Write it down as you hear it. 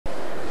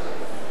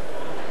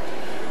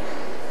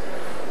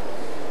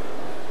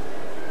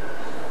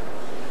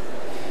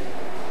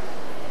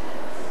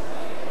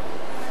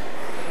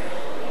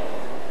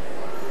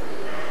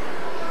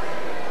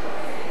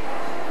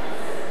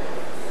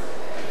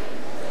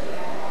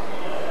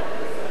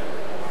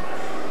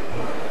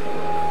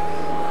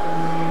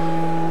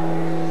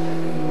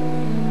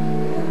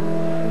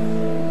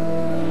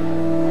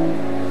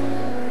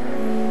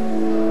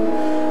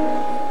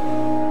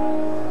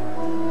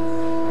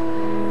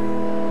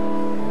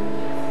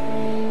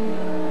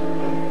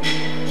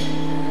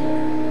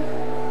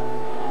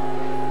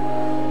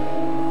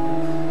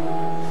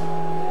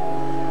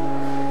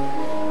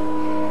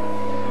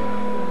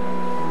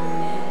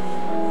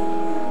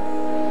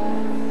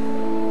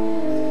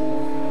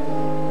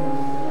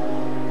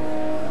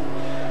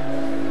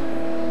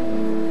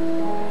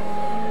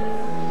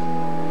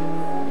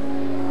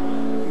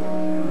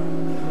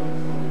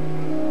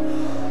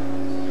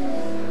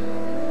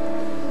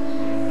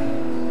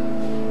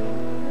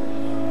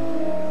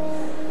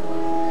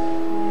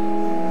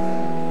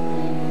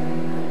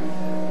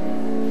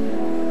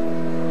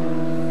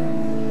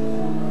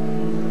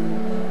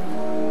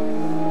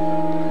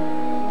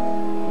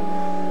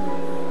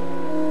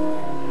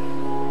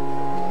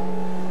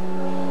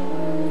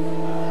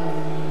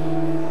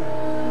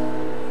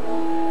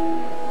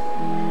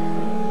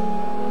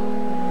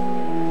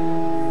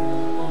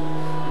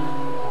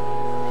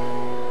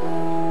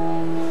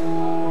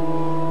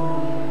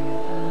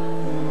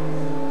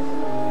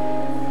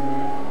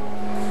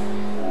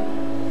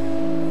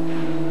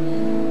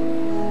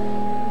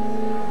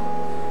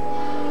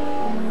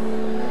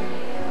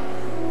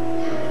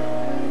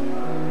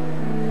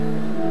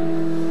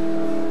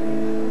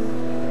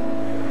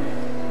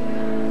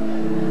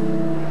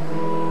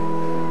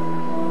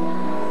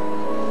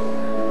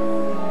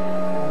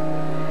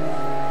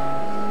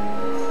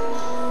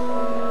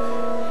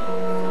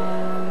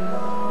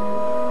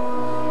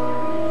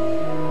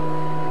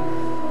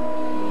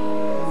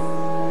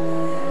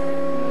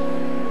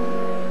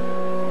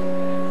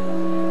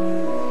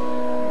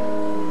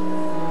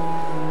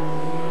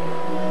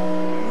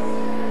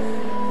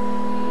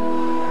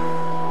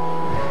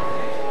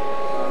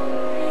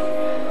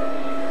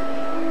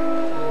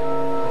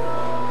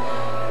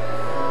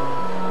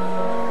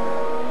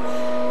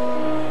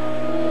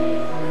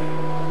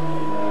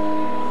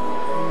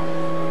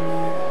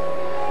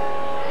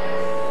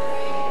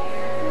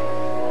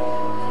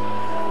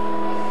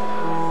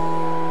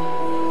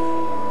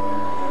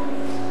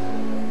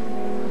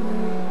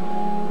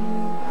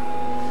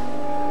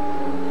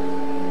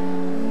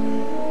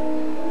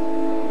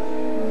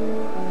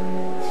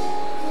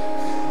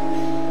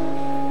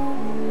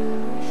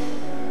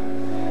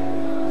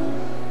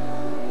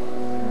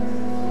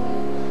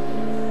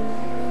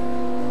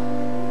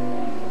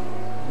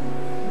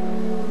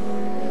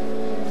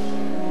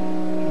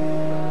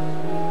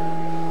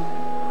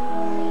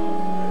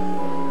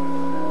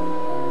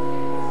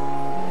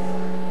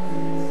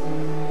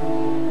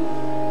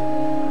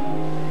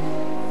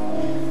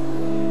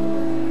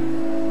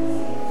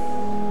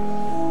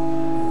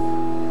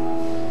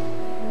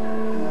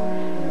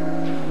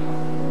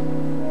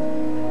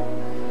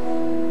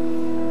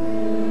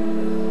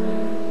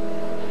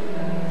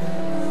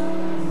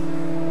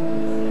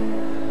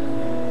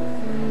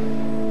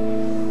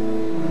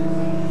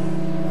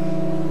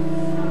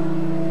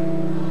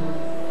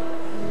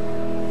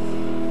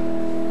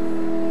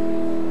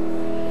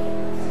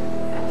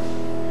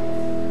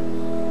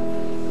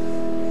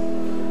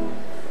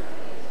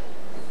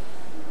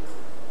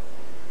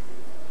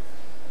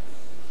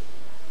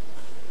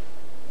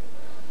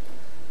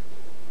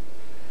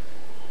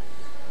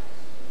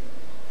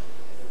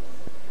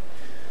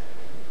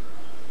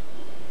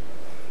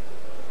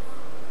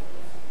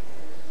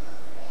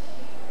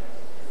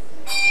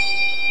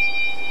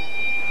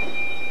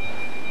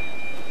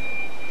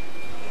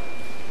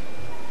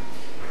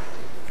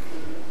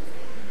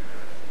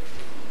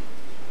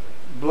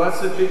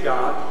Blessed be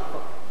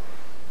God,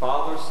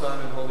 Father, Son,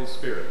 and Holy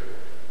Spirit.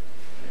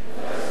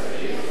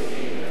 Blessed be his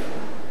kingdom,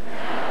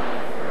 now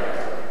and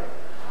forever.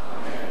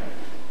 Amen.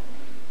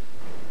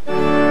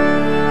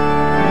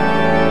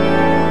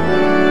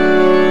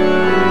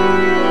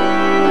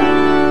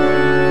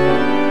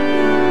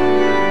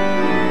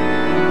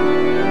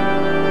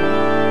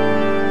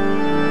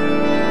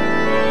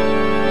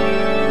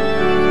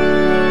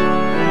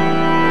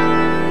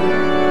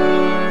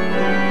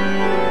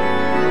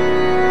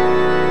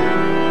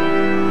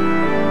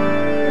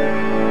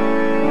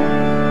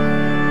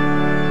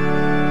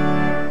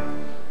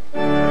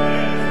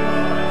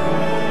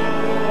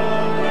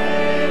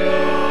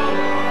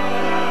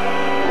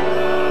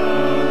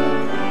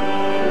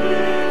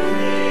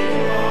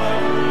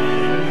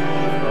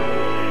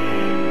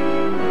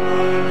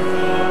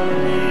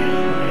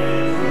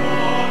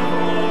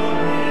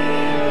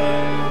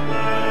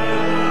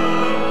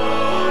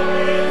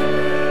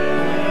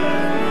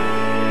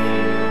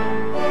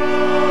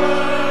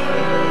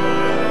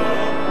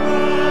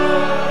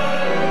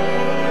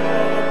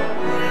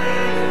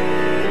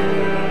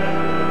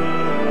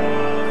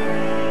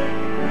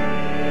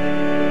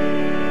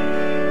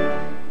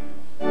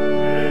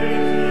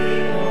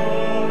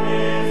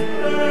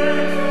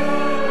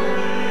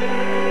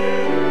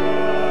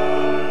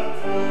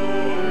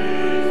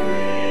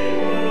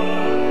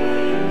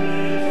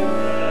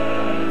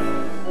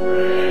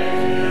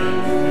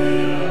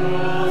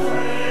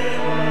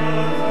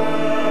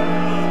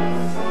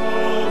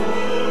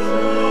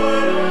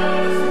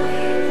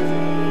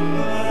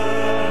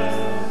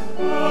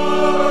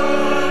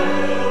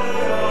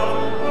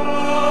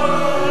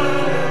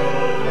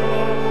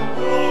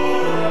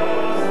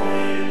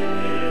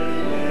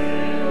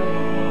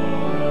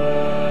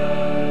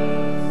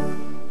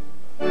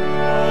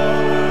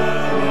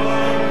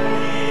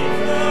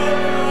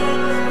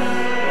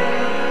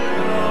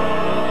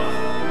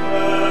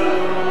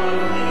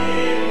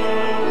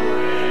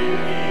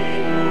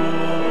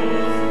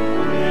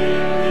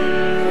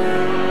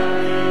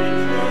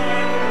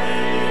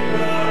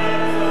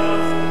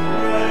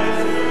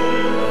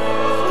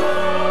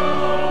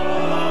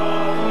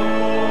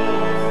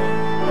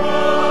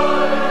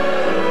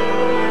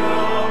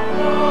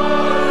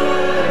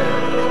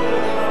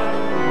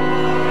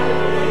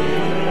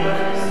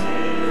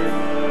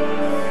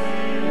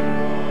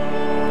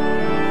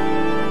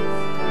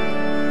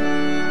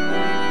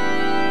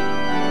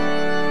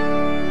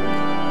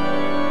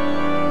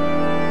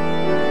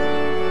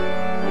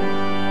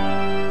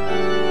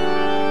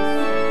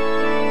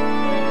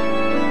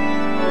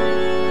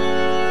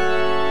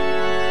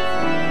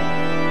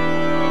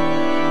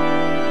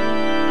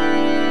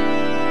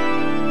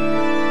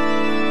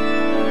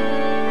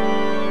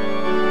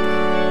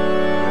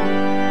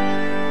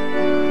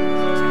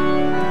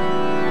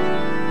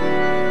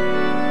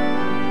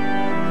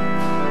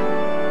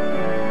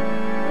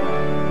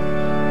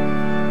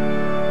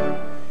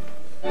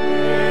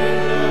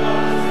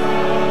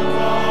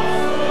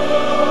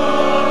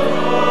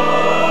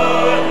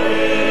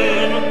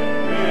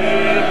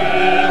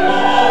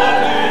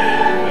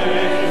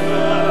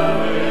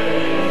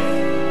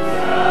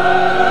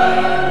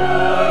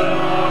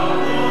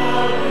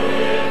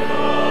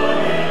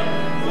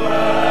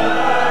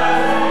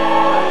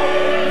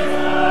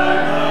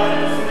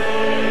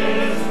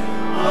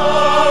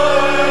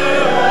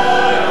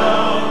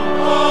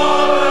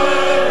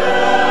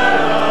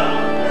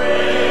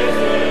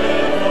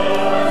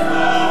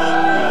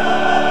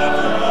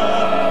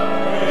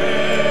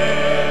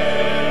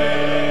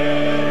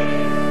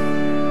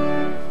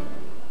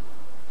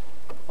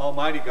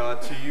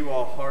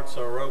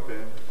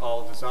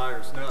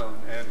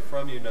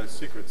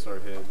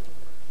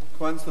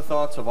 Cleanse the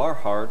thoughts of our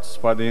hearts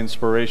by the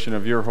inspiration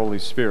of your Holy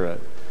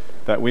Spirit,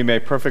 that we may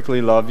perfectly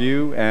love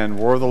you and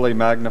worthily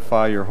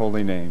magnify your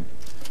holy name.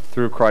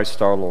 Through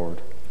Christ our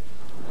Lord.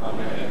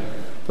 Amen.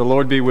 The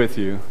Lord be with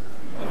you.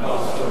 And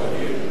also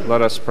with you.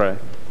 Let us pray.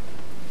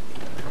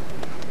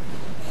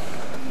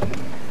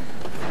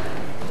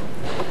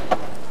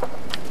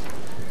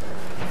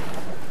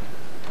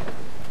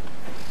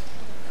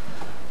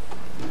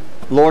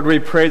 Lord, we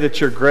pray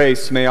that your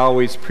grace may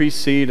always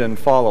precede and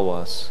follow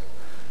us,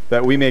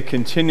 that we may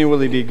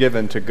continually be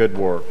given to good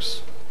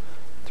works.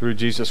 Through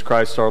Jesus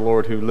Christ our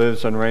Lord, who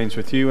lives and reigns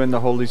with you in the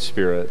Holy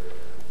Spirit,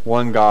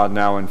 one God,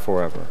 now and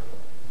forever.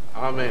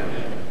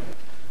 Amen.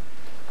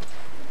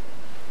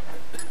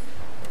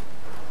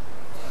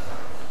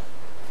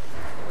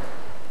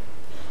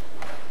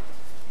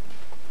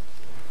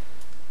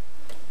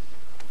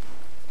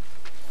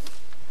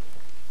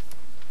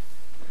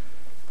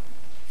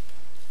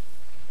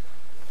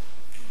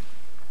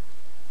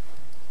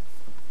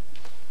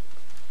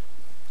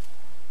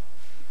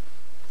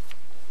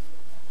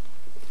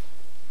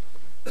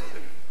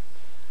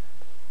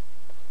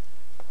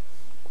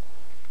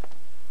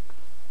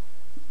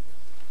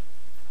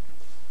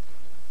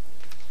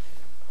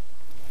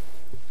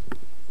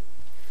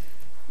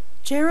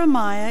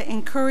 Jeremiah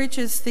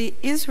encourages the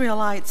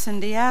Israelites in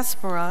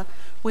diaspora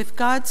with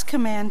God's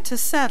command to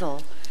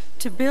settle,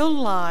 to build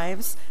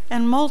lives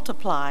and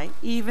multiply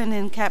even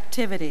in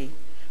captivity.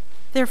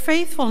 Their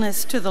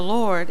faithfulness to the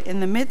Lord in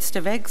the midst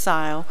of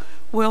exile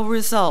will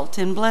result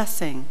in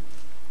blessing.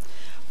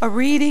 A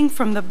reading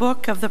from the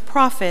book of the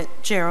prophet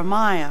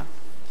Jeremiah.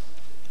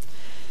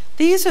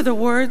 These are the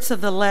words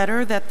of the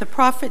letter that the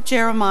prophet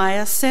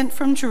Jeremiah sent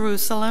from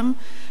Jerusalem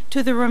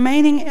to the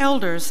remaining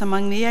elders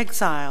among the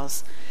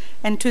exiles,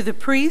 and to the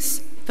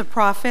priests, the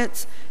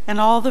prophets, and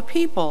all the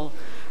people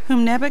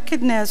whom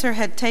Nebuchadnezzar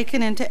had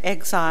taken into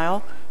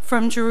exile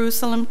from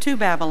Jerusalem to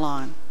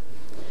Babylon.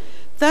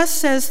 Thus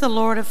says the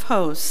Lord of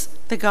hosts,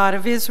 the God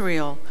of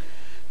Israel,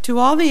 to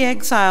all the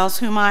exiles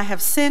whom I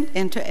have sent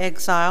into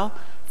exile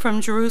from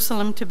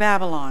Jerusalem to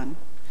Babylon: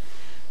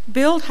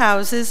 build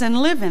houses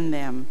and live in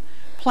them,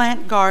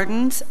 plant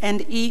gardens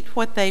and eat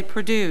what they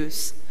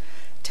produce.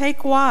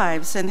 Take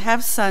wives and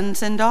have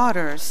sons and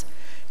daughters.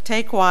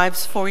 Take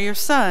wives for your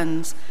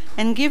sons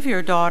and give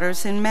your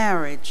daughters in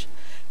marriage,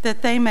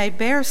 that they may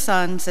bear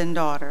sons and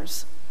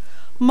daughters.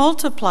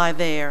 Multiply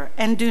there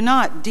and do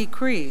not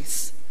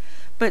decrease,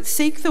 but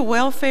seek the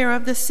welfare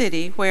of the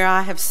city where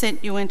I have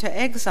sent you into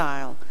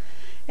exile,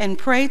 and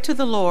pray to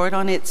the Lord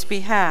on its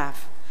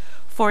behalf,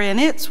 for in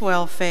its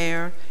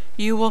welfare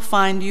you will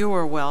find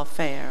your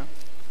welfare.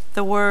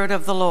 The word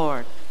of the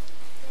Lord.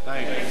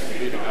 Thanks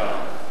be to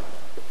God.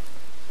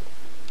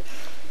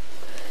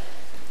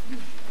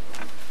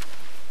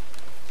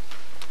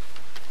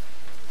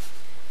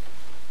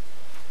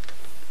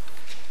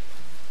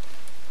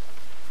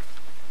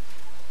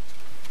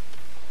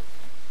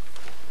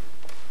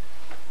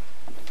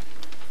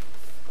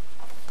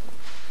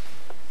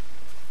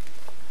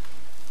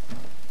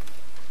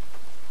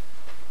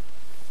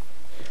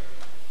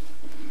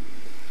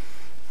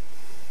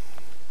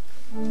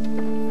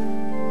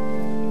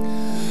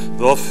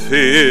 The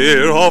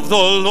fear of the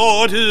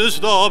Lord is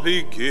the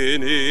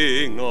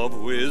beginning of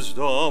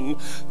wisdom.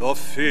 The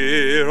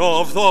fear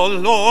of the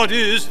Lord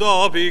is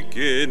the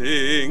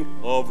beginning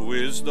of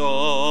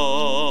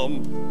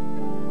wisdom.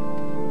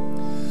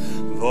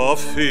 The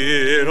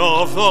fear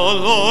of the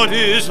Lord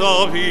is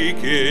the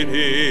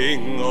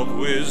beginning of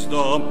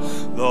wisdom.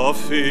 The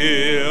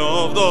fear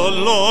of the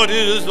Lord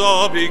is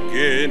the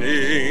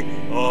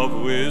beginning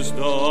of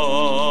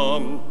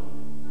wisdom.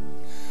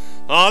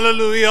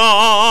 Hallelujah!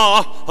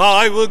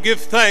 I will give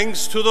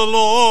thanks to the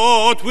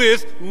Lord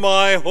with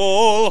my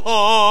whole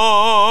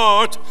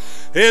heart.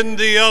 In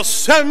the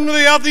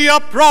assembly of the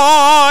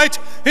upright,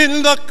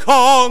 in the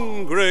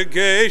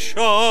congregation.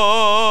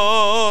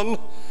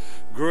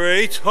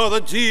 Great are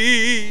the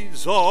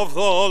deeds of the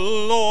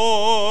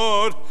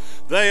Lord.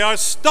 They are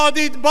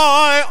studied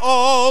by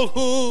all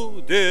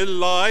who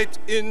delight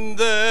in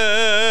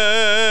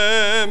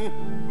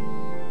them.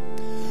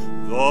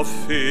 The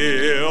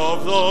fear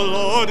of the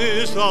Lord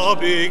is the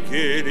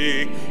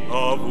beginning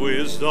of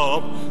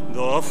wisdom.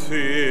 The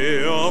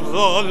fear of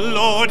the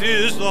Lord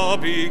is the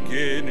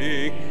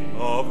beginning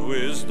of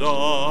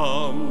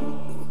wisdom.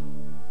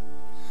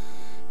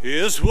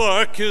 His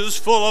work is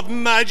full of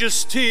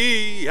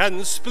majesty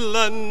and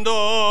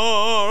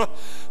splendor,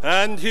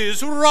 and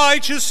his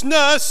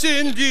righteousness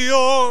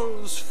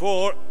endures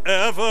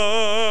forever.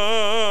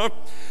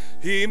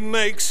 He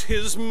makes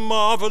his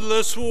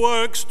marvelous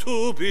works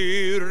to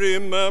be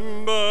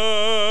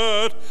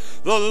remembered.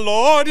 The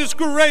Lord is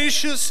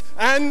gracious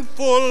and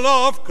full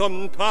of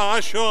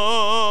compassion.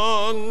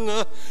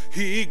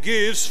 He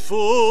gives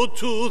food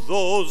to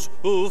those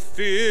who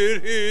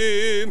fear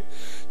him.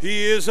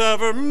 He is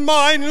ever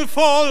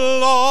mindful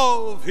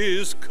of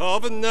his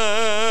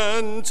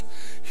covenant.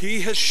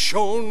 He has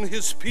shown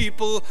his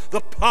people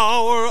the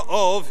power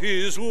of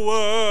his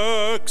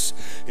works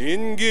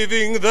in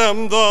giving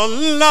them the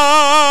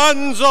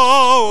lands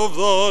of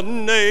the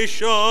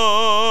nations.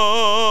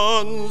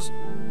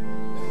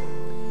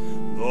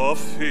 The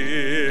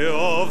fear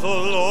of the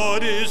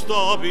Lord is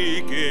the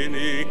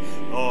beginning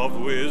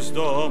of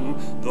wisdom.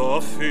 The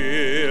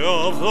fear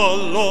of the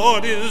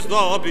Lord is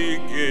the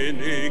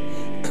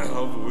beginning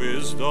of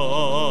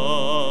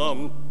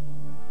wisdom.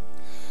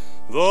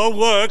 The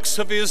works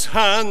of his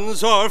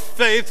hands are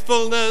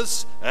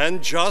faithfulness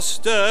and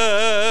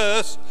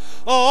justice.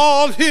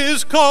 All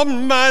his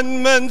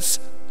commandments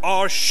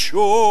are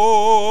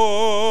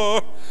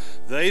sure.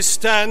 They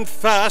stand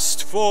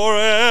fast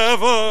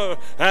forever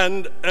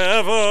and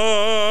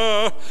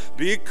ever,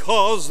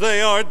 because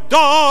they are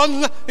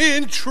done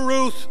in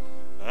truth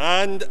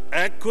and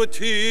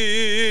equity.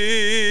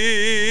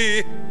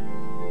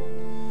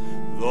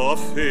 The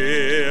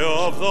fear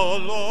of the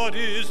Lord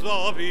is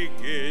the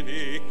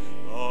beginning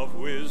of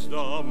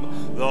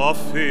wisdom. The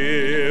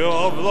fear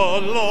of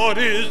the Lord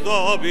is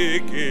the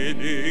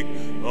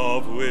beginning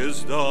of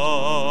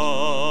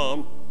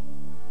wisdom.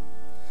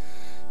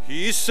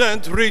 He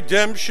sent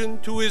redemption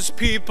to his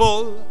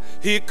people.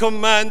 He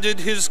commanded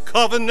his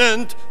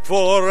covenant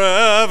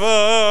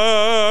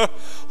forever.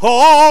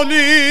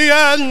 Holy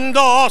and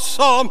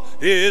awesome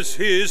is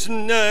his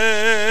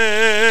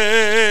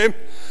name.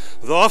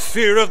 The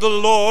fear of the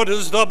Lord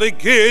is the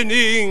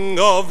beginning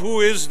of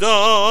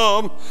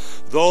wisdom.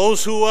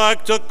 Those who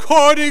act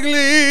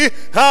accordingly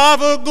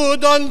have a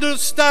good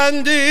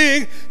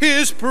understanding.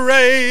 His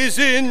praise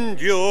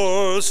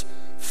endures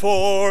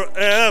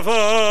forever.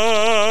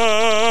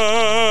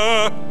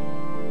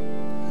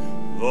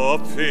 The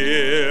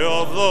fear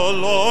of the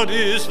Lord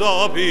is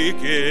the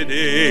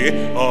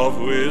beginning of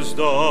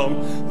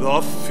wisdom.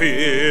 The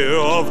fear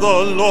of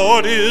the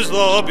Lord is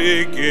the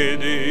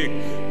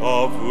beginning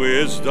of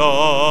wisdom.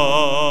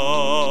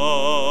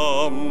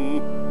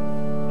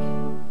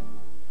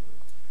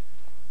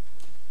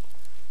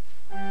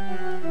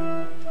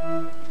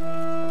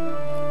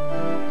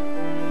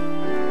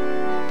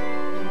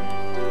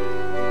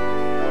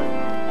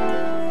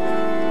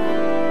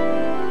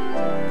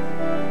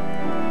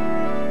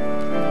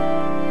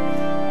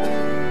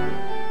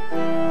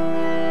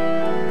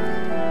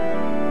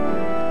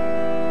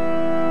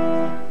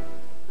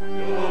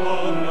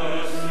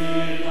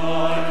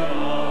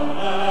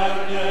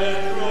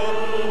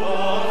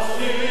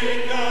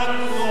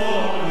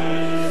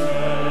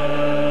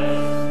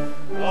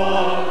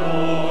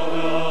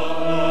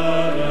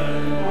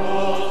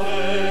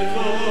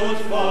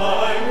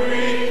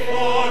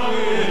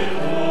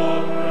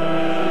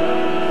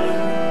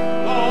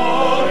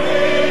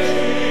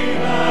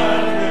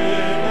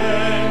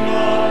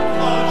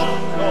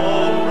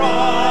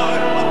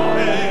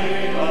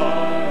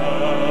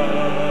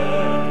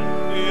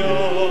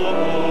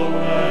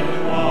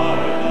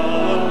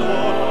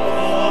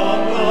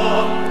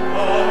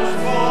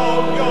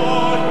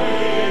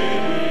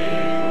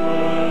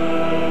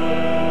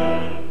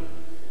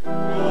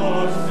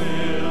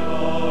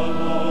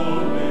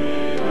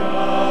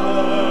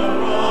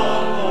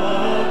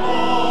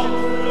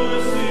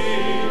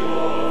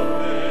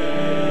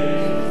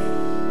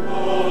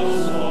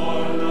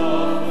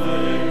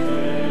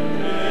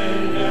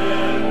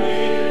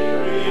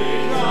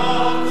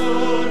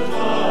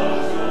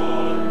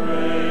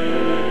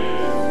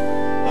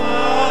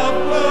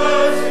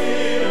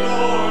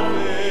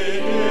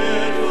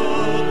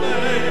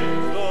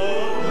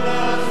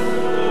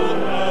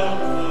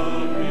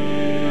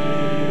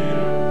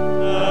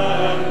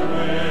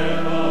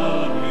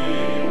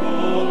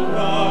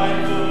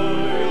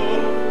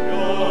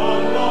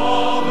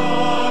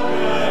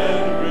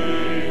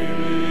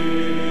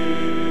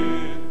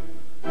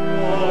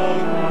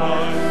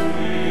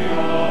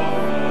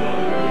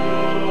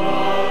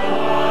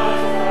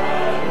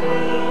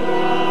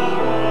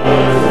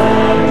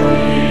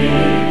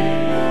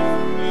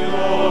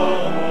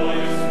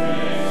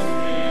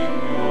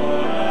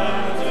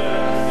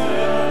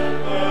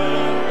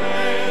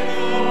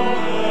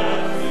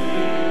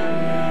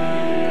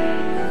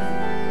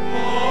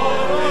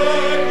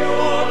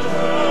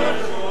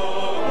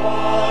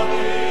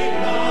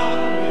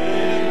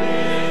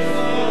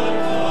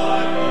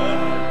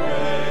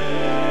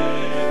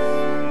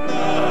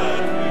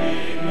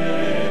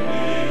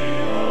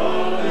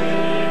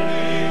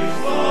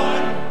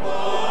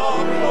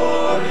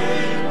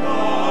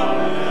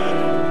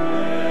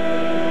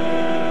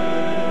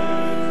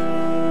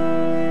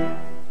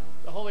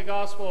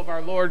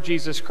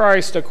 Jesus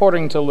Christ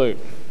according to Luke.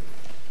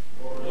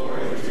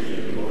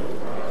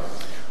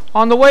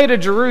 On the way to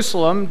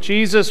Jerusalem,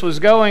 Jesus was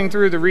going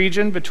through the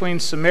region between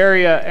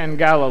Samaria and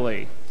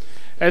Galilee.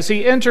 As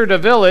he entered a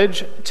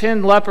village,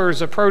 10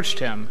 lepers approached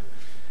him.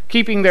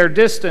 Keeping their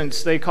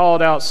distance, they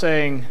called out,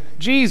 saying,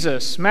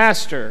 "Jesus,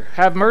 Master,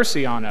 have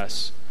mercy on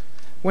us."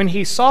 When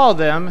he saw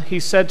them, he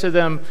said to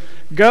them,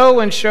 "Go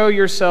and show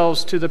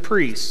yourselves to the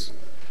priests."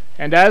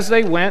 And as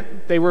they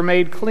went, they were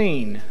made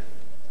clean.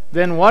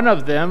 Then one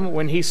of them,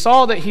 when he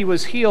saw that he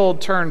was healed,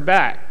 turned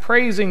back,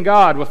 praising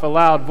God with a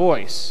loud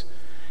voice.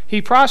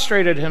 He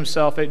prostrated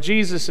himself at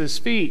Jesus'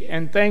 feet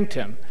and thanked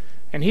him,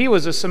 and he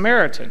was a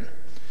Samaritan.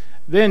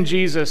 Then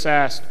Jesus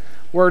asked,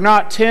 "Were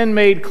not 10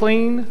 made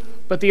clean?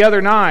 But the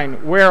other 9,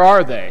 where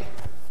are they?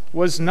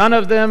 Was none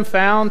of them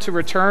found to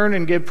return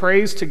and give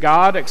praise to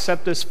God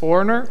except this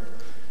foreigner?"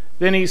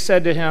 Then he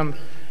said to him,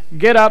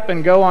 "Get up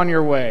and go on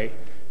your way.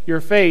 Your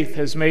faith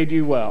has made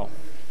you well."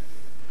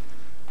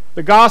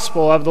 The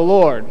Gospel of the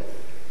Lord.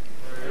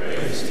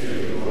 Praise to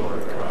you,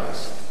 Lord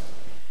Christ.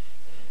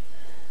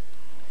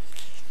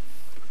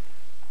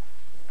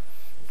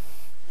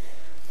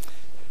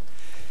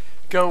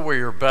 Go where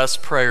your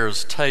best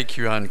prayers take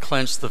you,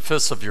 unclench the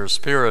fists of your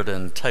spirit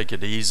and take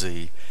it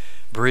easy.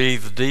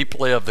 Breathe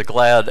deeply of the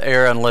glad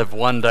air and live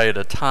one day at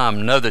a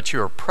time. Know that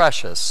you are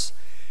precious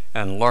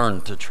and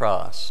learn to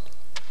trust.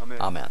 Amen.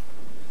 Amen.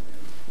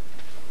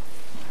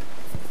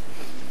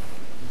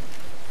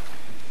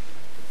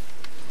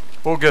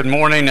 Well, good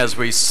morning. As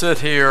we sit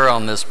here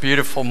on this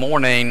beautiful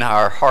morning,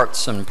 our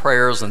hearts and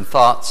prayers and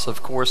thoughts,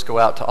 of course, go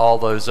out to all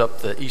those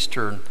up the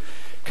eastern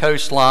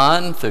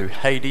coastline through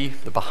Haiti,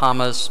 the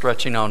Bahamas,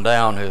 stretching on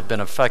down, who have been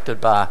affected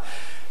by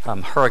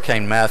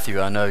Hurricane Matthew.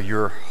 I know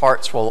your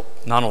hearts will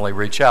not only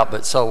reach out,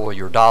 but so will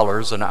your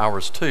dollars and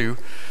ours too.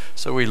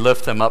 So we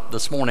lift them up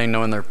this morning,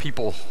 knowing there are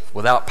people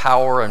without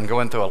power and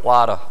going through a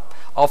lot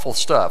awful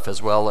stuff,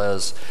 as well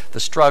as the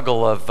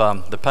struggle of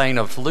the pain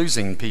of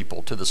losing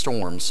people to the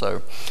storm.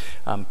 So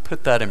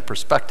put that in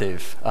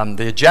perspective.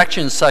 The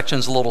ejection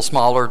section's a little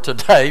smaller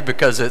today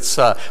because it's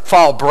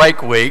fall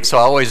break week, so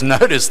I always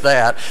notice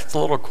that. It's a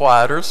little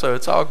quieter, so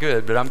it's all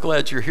good, but I'm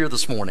glad you're here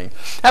this morning.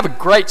 I have a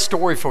great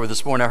story for you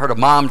this morning. I heard a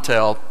mom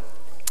tell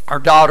her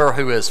daughter,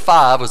 who is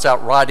 5, was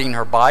out riding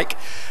her bike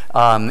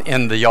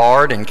in the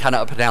yard and kind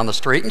of up and down the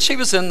street. And she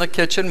was in the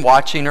kitchen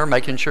watching her,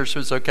 making sure she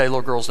was okay.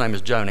 Little girl's name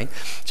is Joni.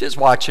 She was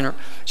watching her.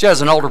 She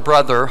has an older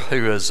brother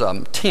who is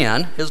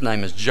 10. His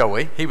name is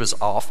Joey. He was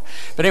off.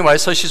 But anyway,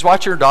 so she's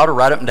watching her daughter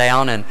ride up and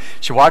down, and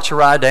she watched her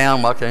ride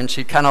down, and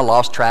she kind of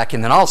lost track.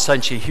 And then all of a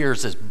sudden she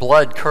hears this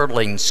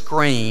blood-curdling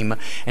scream,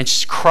 and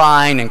she's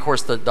crying. And of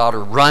course the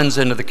daughter runs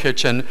into the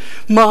kitchen.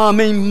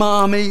 Mommy,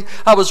 Mommy,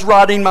 I was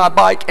riding my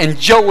bike, and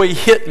Joey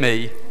hit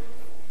me.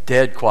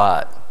 Dead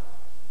quiet.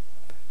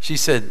 She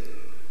said,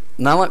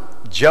 "No,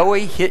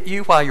 Joey hit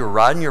you while you were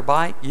riding your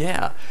bike?"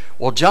 "Yeah."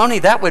 "Well,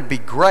 Joni, that would be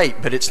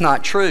great, but it's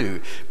not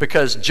true,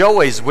 because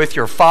Joey's with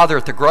your father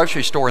at the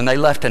grocery store and they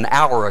left an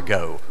hour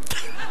ago."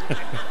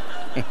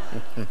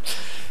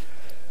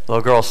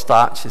 Little girl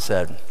stopped. She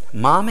said,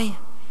 "Mommy,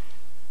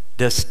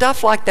 does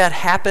stuff like that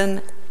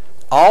happen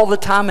all the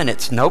time and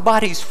it's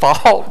nobody's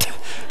fault?"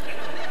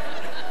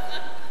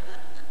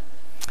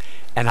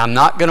 And I'm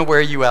not going to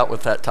wear you out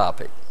with that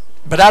topic.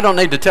 But I don't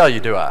need to tell you,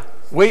 do I?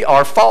 We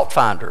are fault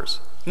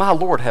finders. My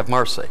Lord, have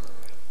mercy.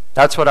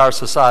 That's what our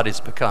society's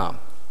become.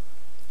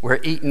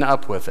 We're eaten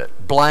up with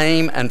it.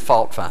 Blame and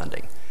fault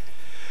finding.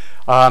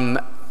 I'm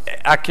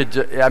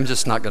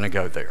just not going to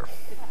go there.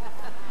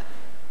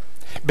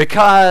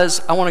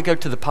 Because I want to go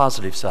to the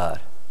positive side.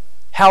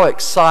 How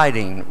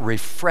exciting,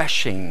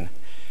 refreshing,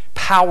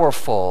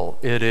 powerful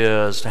it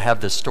is to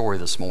have this story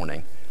this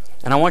morning.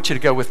 And I want you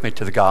to go with me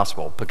to the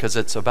gospel, because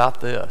it's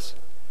about this.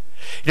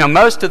 You know,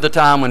 most of the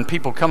time when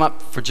people come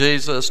up to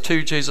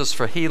Jesus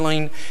for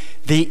healing,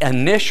 the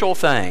initial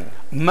thing,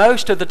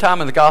 most of the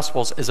time in the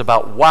Gospels, is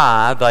about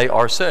why they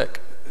are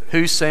sick.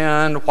 Who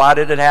sinned? Why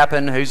did it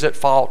happen? Who's at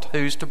fault?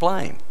 Who's to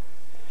blame?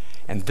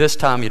 And this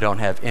time you don't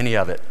have any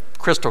of it.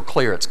 Crystal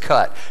clear, it's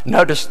cut.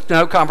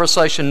 No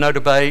conversation, no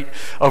debate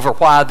over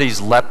why these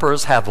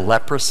lepers have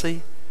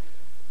leprosy.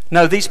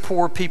 No, these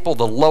poor people,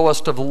 the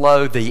lowest of the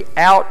low, the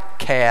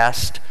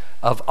outcast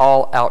of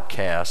all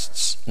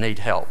outcasts, need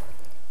help.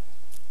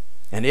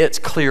 And it's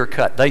clear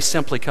cut. They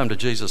simply come to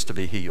Jesus to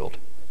be healed,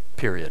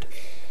 period.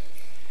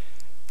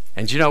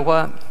 And you know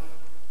what?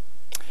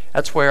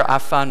 That's where I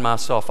find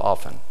myself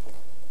often.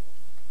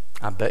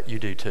 I bet you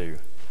do too.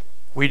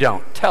 We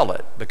don't tell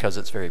it because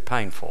it's very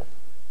painful.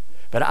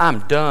 But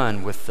I'm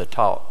done with the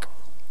talk.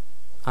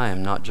 I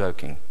am not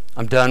joking.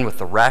 I'm done with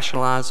the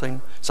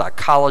rationalizing,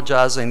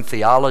 psychologizing,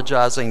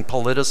 theologizing,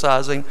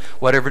 politicizing,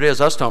 whatever it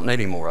is. I just don't need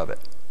any more of it.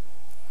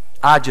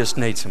 I just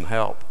need some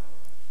help.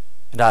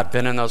 And I've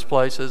been in those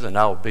places, and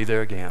I will be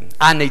there again.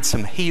 I need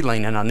some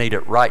healing, and I need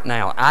it right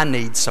now. I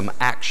need some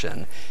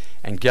action.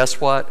 And guess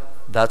what?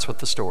 That's what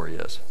the story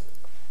is.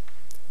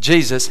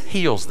 Jesus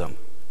heals them.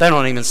 They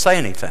don't even say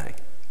anything.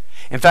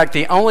 In fact,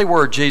 the only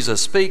word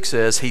Jesus speaks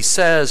is, he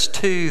says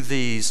to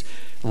these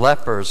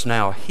lepers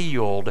now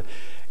healed,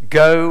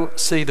 "Go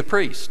see the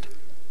priest."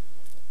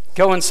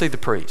 Go and see the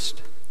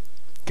priest.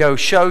 Go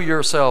show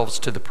yourselves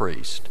to the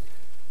priest.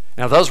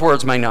 Now, those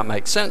words may not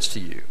make sense to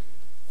you,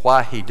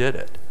 why he did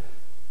it.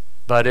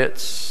 But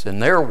it's, in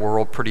their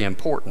world, pretty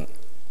important.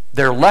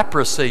 Their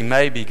leprosy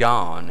may be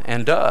gone,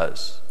 and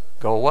does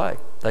go away.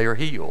 They are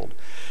healed.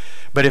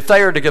 But if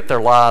they are to get their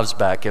lives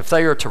back, if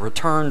they are to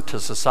return to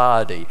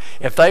society,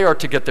 if they are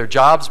to get their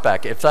jobs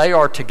back, if they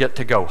are to get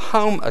to go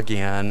home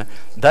again,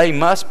 they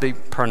must be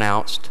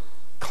pronounced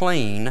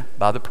clean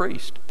by the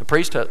priest. The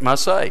priest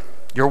must say,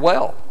 "You're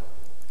well."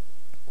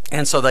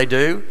 And so they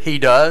do, he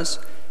does,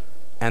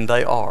 and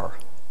they are.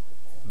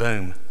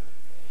 Boom.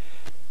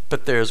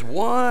 But there's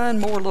one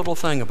more little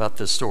thing about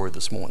this story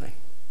this morning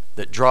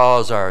that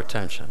draws our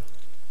attention.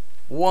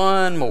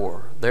 One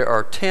more. There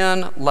are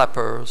 10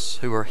 lepers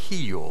who are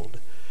healed,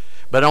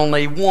 but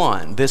only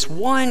one. This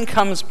one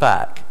comes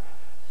back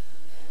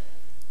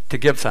to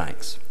give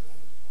thanks.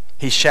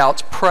 He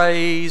shouts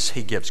praise.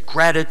 He gives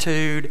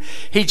gratitude.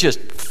 He's just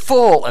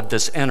full of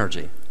this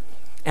energy.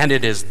 And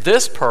it is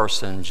this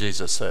person,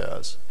 Jesus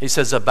says. He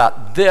says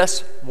about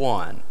this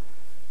one,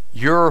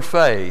 "Your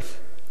faith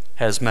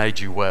has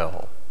made you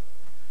well."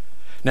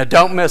 Now,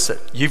 don't miss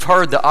it. You've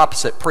heard the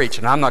opposite preached,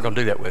 and I'm not going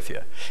to do that with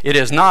you. It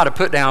is not a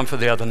put down for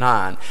the other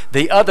 9.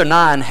 The other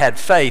 9 had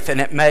faith, and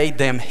it made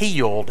them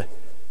healed.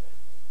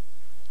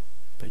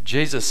 But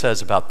Jesus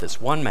says about this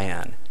one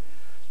man,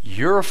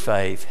 "Your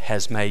faith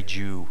has made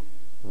you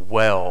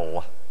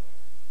well."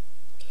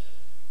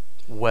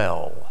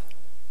 Well.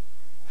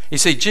 You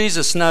see,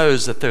 Jesus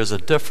knows that there's a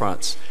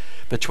difference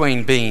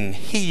between being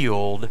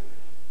healed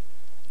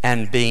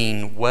and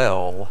being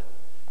well,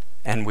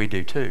 and we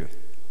do too.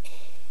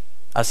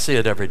 I see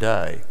it every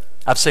day.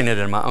 I've seen it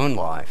in my own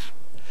life.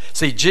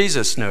 See,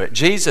 Jesus knew it.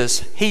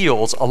 Jesus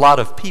heals a lot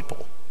of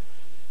people,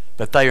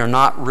 but they are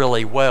not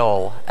really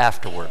well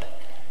afterward.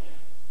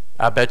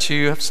 I bet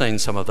you have seen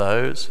some of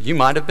those. You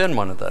might have been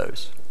one of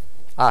those.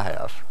 I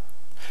have.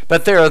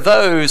 But there are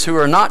those who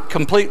are not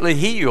completely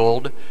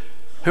healed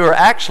who are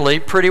actually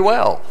pretty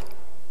well.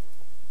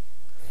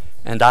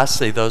 And I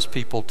see those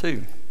people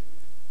too.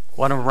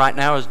 One of them right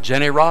now is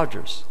Jenny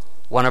Rogers,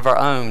 one of our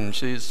own.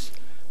 She's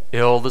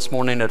ill this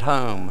morning at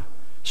home,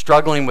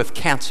 struggling with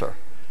cancer.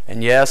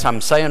 And yes,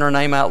 I'm saying her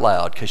name out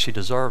loud because she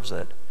deserves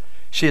it.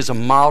 She is a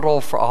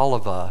model for all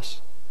of us.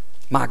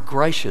 My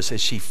gracious, is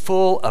she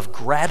full of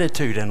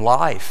gratitude in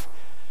life.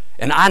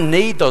 And I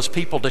need those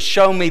people to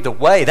show me the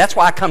way. That's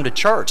why I come to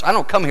church. I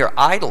don't come here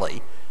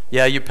idly.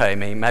 Yeah, you pay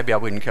me. Maybe I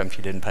wouldn't come if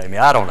you didn't pay me.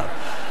 I don't know.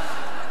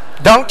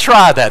 Don't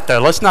try that,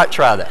 though. Let's not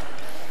try that.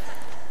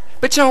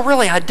 But you know,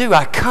 really, I do.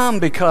 I come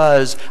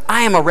because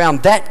I am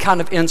around that kind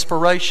of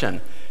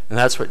inspiration. And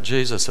that's what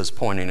Jesus is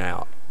pointing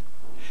out.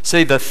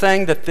 See, the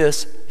thing that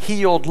this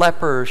healed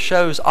leper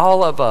shows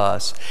all of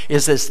us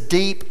is this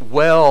deep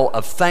well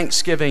of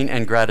thanksgiving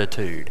and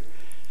gratitude.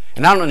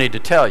 And I don't need to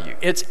tell you,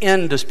 it's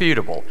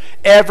indisputable.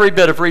 Every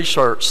bit of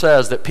research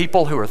says that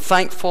people who are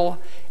thankful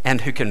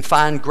and who can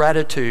find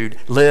gratitude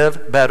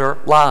live better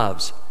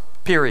lives,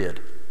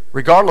 period.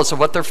 Regardless of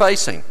what they're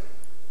facing,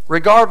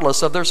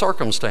 regardless of their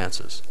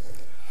circumstances.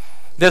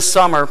 This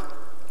summer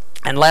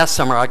and last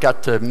summer, I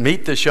got to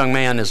meet this young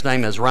man. His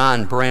name is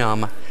Ryan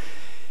Brim.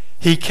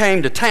 He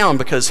came to town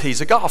because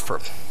he's a golfer.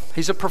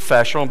 He's a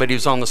professional, but he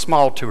was on the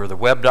small tour, the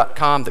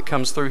web.com that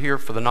comes through here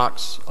for the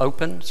Knox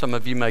Open. Some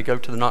of you may go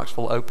to the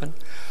Knoxville Open.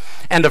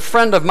 And a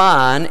friend of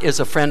mine is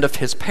a friend of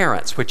his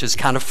parents, which is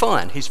kind of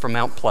fun. He's from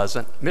Mount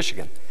Pleasant,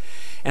 Michigan.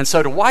 And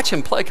so to watch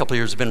him play a couple of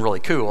years has been really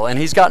cool, and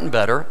he's gotten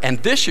better. And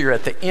this year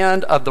at the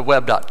end of the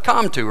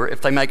web.com tour, if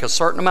they make a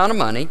certain amount of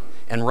money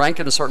and rank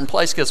in a certain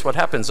place, guess what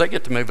happens? They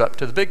get to move up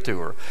to the big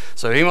tour.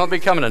 So he won't be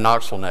coming to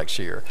Knoxville next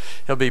year.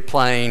 He'll be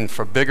playing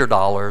for bigger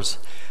dollars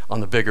on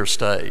the bigger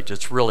stage.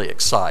 It's really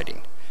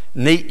exciting.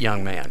 Neat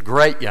young man,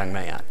 great young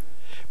man.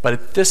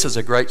 But this is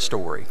a great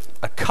story.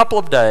 A couple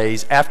of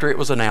days after it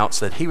was announced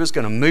that he was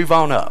going to move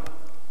on up,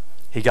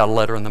 he got a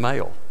letter in the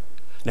mail.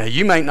 Now,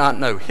 you may not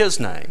know his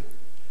name,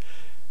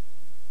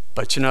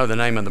 but you know the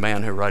name of the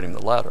man who wrote him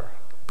the letter.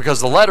 Because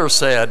the letter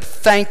said,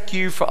 thank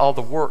you for all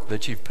the work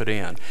that you've put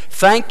in.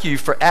 Thank you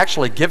for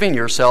actually giving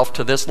yourself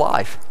to this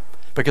life.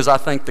 Because I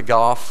think the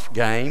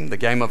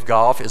game of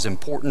golf is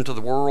important to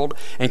the world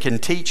and can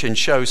teach and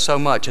show so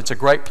much. It's a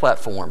great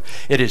platform.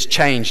 It has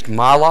changed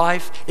my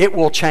life. It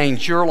will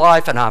change your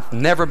life, and I've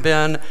never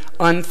been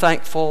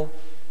unthankful.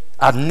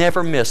 I've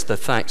never missed the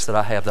thanks that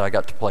I have that I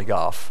got to play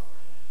golf.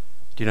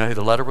 Do you know who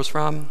the letter was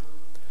from?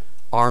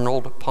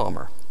 Arnold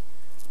Palmer.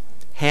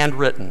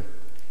 Handwritten.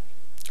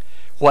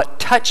 What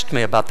touched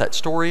me about that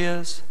story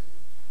is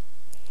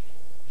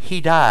he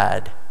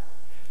died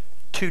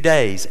 2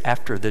 days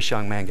after this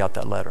young man got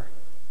that letter.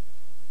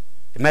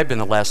 It may have been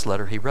the last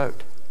letter he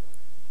wrote.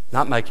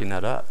 Not making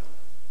that up.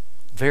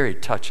 Very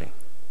touching.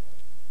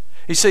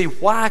 You see,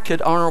 why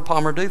could Arnold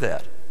Palmer do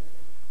that?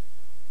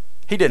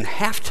 He didn't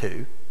have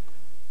to.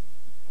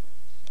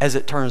 As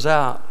it turns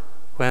out,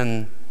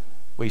 when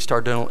we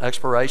started doing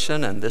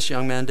exploration, and this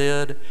young man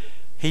did,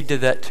 he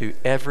did that to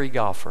every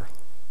golfer.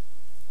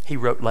 He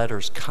wrote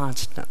letters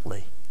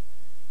constantly.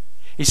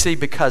 You see,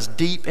 because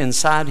deep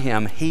inside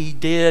him, he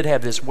did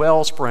have this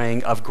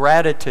wellspring of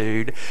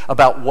gratitude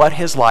about what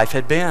his life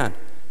had been.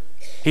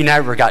 He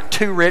never got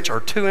too rich or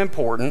too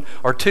important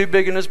or too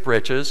big in his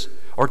britches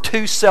or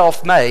too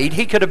self-made.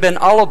 He could have been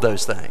all of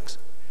those things.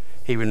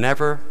 He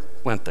never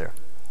went there.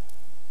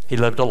 He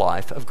lived a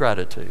life of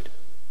gratitude.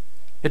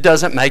 It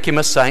doesn't make him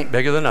a saint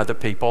bigger than other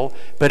people,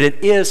 but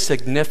it is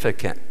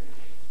significant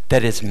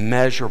that it's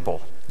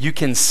measurable. You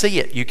can see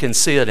it. You can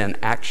see it in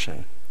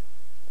action.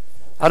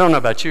 I don't know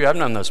about you. I've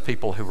known those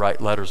people who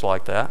write letters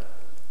like that.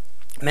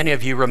 Many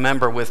of you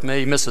remember with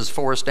me Mrs.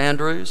 Forrest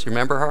Andrews. You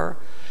remember her?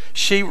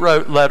 She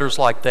wrote letters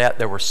like that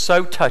that were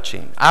so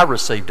touching. I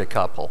received a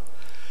couple.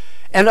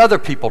 And other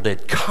people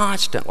did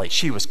constantly.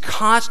 She was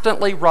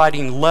constantly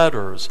writing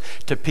letters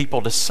to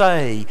people to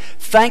say,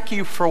 thank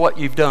you for what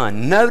you've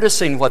done,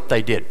 noticing what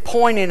they did,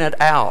 pointing it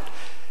out,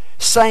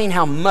 saying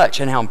how much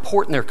and how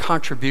important their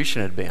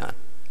contribution had been.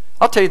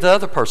 I'll tell you the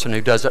other person who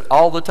does it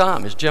all the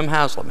time is Jim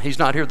Haslam. He's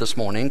not here this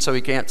morning, so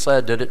he can't say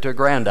I did it to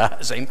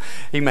aggrandize him.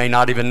 He may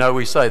not even know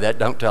we say that.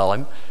 Don't tell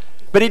him.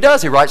 But he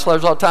does. He writes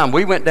letters all the time.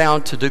 We went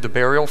down to do the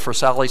burial for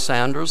Sally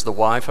Sanders, the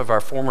wife of our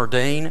former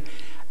dean.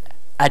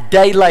 A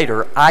day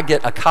later, I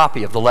get a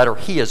copy of the letter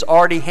he has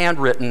already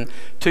handwritten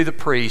to the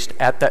priest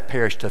at that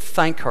parish to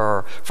thank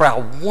her for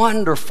how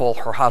wonderful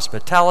her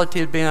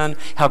hospitality had been,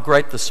 how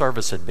great the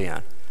service had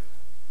been.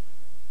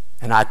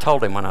 And I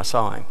told him when I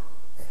saw him,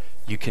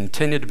 you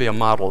continue to be a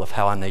model of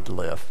how I need to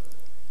live.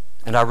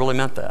 And I really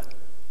meant that.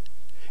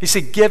 You see,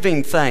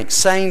 giving thanks,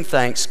 saying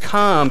thanks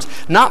comes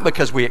not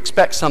because we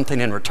expect something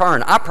in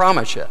return. I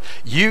promise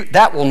you,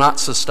 that will not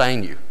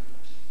sustain you.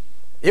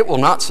 It will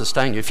not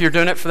sustain you. If you're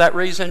doing it for that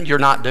reason, you're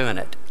not doing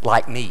it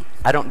like me.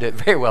 I don't do it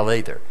very well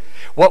either.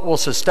 What will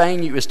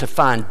sustain you is to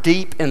find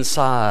deep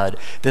inside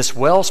this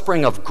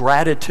wellspring of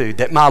gratitude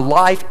that my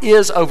life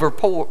is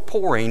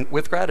overpouring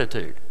with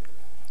gratitude.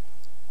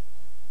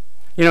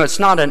 You know, it's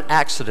not an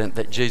accident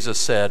that Jesus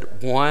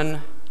said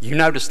one. You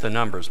notice the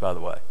numbers, by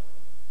the way.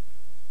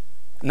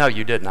 No,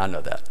 you didn't. I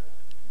know that.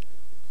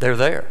 They're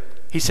there.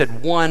 He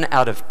said 1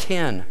 out of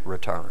 10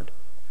 returned.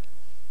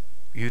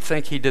 You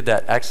think he did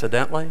that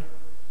accidentally?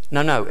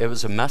 No, it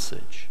was a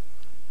message.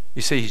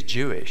 You see, he's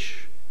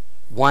Jewish.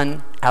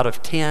 1 out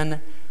of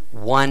 10,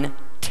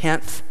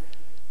 1/10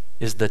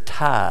 is the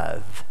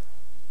tithe.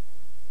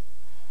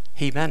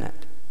 He meant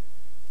it.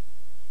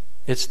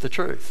 It's the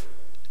truth.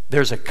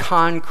 There's a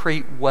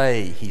concrete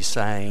way, he's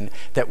saying,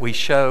 that we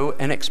show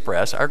and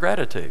express our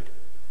gratitude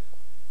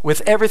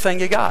with everything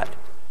you got.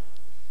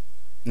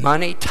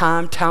 Money,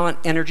 time, talent,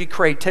 energy,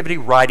 creativity,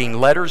 writing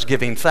letters,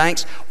 giving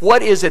thanks.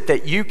 What is it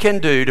that you can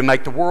do to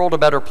make the world a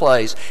better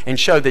place and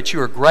show that you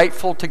are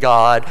grateful to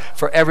God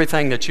for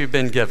everything that you've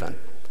been given?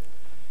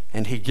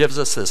 And he gives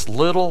us this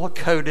little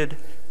coded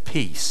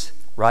piece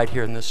right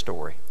here in this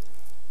story.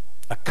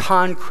 A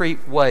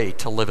concrete way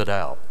to live it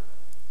out.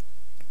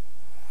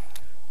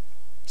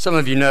 Some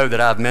of you know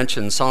that I've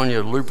mentioned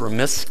Sonia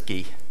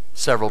Lubomirski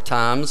several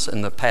times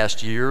in the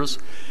past years.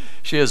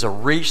 She is a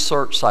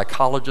research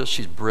psychologist.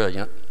 She's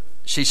brilliant.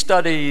 She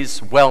studies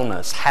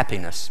wellness,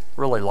 happiness.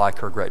 Really like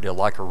her a great deal,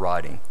 like her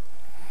writing.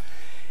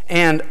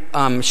 And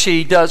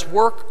she does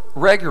work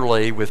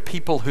regularly with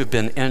people who've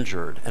been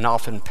injured and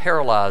often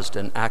paralyzed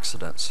in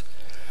accidents.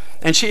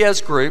 And she has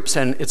groups,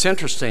 and it's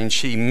interesting,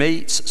 she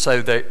meets,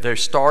 so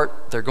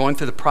they're going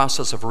through the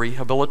process of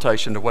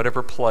rehabilitation to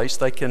whatever place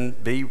they can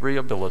be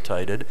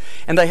rehabilitated,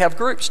 and they have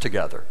groups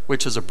together,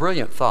 which is a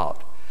brilliant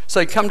thought. So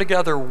they come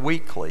together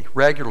weekly,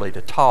 regularly,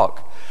 to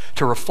talk,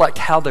 to reflect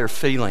how they're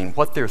feeling,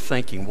 what they're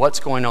thinking,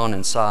 what's going on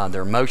inside,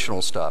 their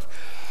emotional stuff.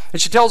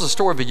 And she tells a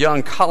story of a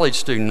young college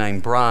student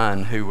named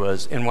Brian who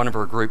was in one of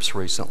her groups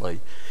recently.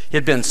 He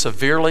had been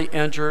severely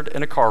injured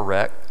in a car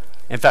wreck.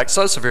 In fact,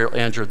 so severely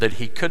injured that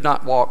he could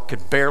not walk,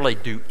 could barely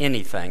do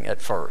anything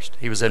at first.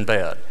 He was in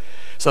bed.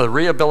 So the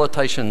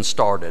rehabilitation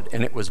started,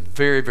 and it was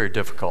very, very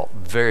difficult,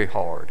 very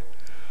hard.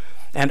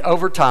 And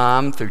over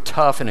time, through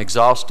tough and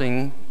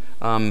exhausting,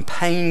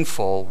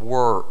 painful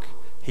work,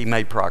 he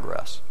made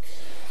progress.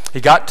 He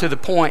got to the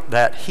point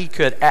that he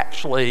could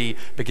actually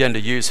begin to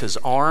use his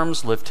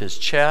arms, lift his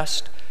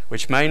chest,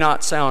 which may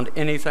not sound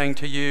anything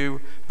to you,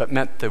 but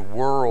meant the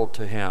world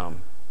to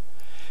him.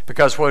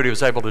 Because what he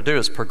was able to do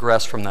is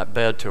progress from that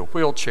bed to a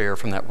wheelchair,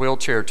 from that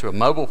wheelchair to a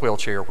mobile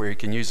wheelchair where he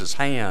can use his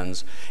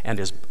hands and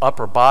his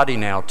upper body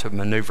now to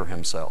maneuver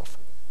himself.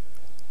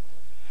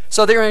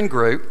 So they're in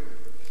group,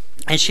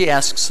 and she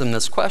asks them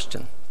this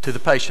question to the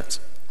patients.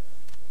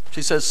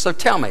 She says, so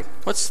tell me,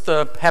 what's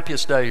the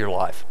happiest day of your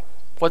life?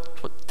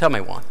 Tell me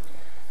one.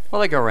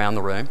 Well, they go around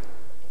the room.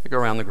 They go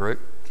around the group.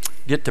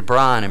 Get to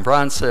Brian, and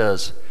Brian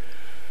says,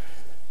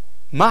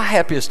 my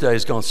happiest day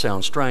is going to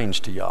sound strange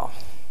to y'all.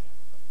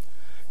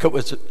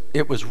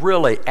 It was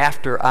really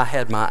after I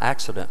had my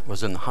accident,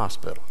 was in the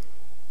hospital.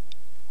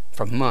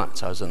 For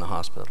months I was in the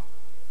hospital.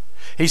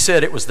 He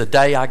said it was the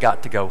day I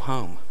got to go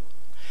home.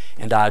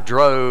 And I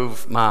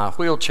drove my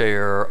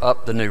wheelchair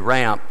up the new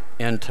ramp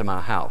into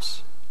my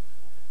house.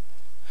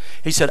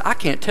 He said, I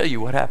can't tell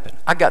you what happened.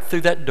 I got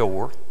through that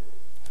door,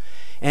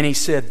 and he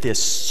said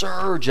this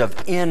surge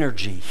of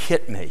energy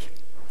hit me.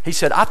 He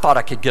said, I thought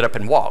I could get up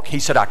and walk. He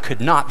said, I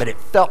could not, but it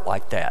felt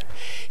like that.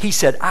 He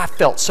said, I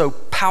felt so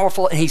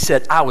powerful, and he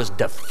said, I was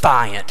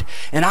defiant.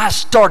 And I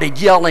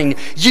started yelling,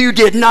 you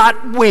did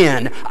not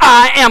win.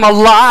 I am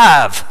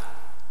alive.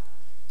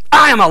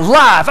 I am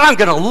alive. I'm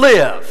going to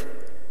live.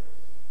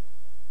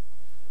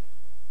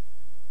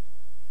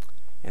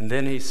 And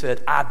then he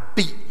said, I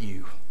beat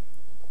you.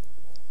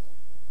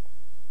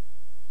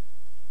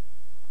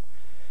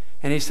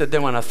 And he said,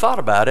 then when I thought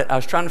about it, I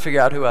was trying to figure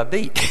out who I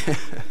beat.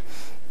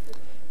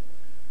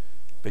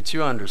 But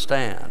you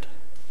understand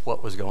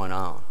what was going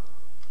on.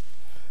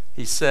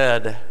 He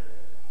said,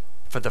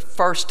 for the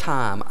first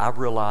time, I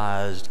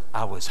realized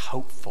I was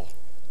hopeful.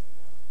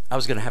 I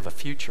was going to have a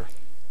future.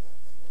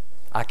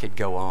 I could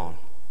go on.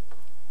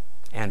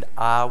 And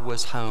I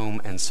was home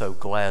and so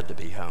glad to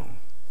be home.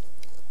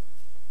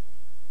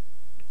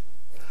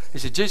 He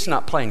said, Jesus is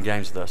not playing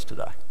games with us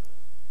today.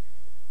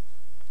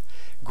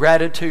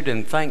 Gratitude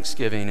and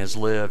thanksgiving is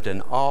lived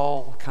in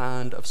all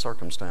kind of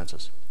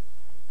circumstances.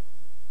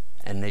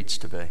 And needs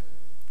to be.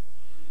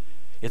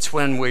 It's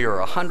when we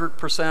are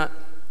 100%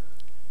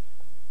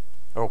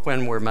 or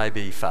when we're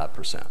maybe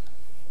 5%.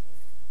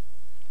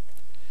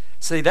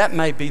 See, that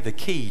may be the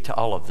key to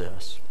all of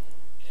this.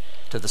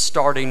 To the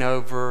starting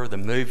over, the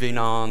moving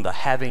on, the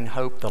having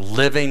hope, the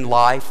living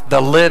life. The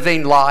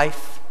living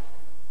life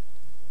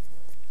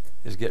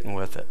is getting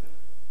with it.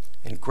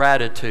 And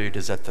gratitude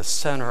is at the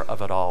center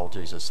of it all,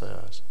 Jesus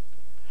says.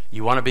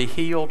 You want to be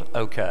healed?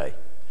 Okay.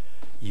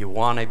 You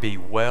want to be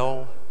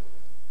well?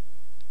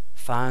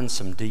 Find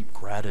some deep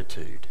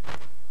gratitude.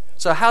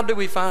 So how do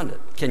we find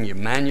it? Can you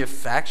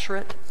manufacture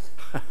it?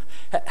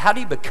 How do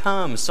you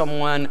become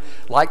someone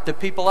like the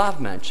people I've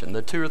mentioned,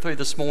 the 2 or 3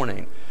 this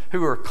morning,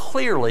 who are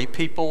clearly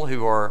people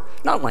who are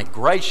not only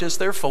gracious,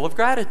 they're full of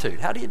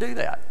gratitude? How do you do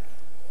that?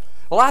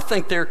 Well, I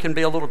think there can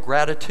be a little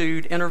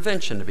gratitude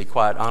intervention, to be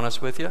quite honest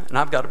with you, and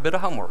I've got a bit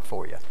of homework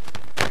for you.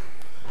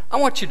 I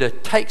want you to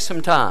take some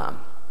time,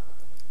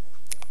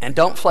 and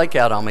don't flake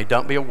out on me,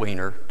 don't be a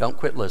wiener, don't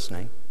quit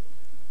listening.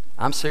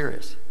 I'm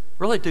serious.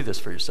 Really do this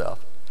for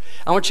yourself.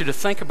 I want you to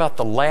think about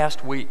the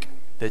last week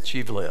that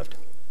you've lived.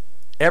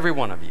 Every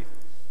one of you.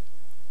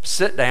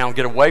 Sit down,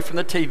 get away from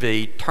the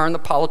TV, turn the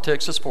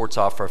politics and sports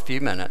off for a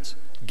few minutes,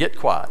 get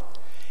quiet,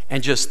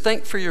 and just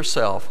think for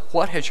yourself,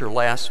 what has your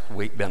last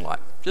week been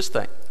like? Just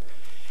think.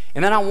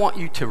 And then I want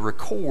you to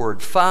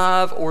record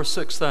 5 or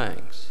 6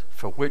 things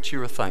for which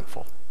you are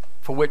thankful,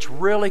 for which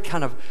really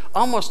kind of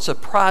almost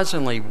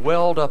surprisingly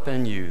welled up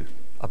in you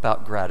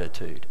about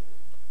gratitude.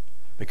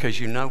 Because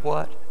you know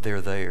what? They're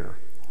there.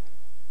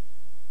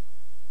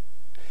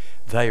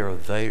 They are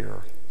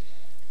there.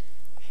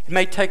 It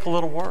may take a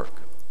little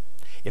work.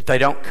 If they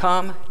don't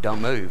come,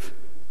 don't move.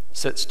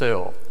 Sit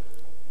still.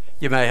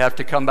 You may have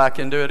to come back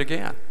and do it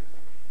again.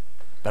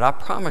 But I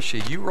promise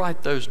you, you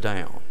write those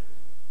down.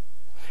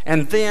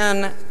 And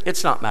then,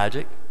 it's not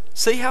magic.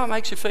 See how it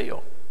makes you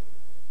feel.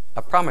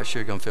 I promise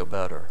you're going to feel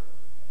better.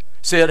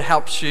 See, it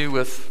helps you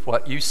with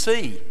what you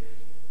see.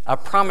 I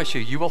promise you,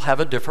 you will have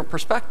a different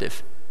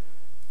perspective.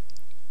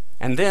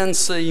 And then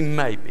see,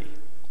 maybe,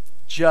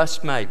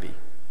 just maybe,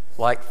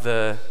 like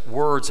the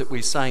words that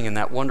we sang in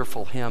that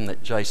wonderful hymn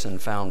that Jason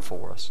found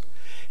for us,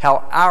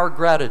 how our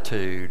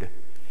gratitude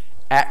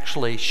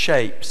actually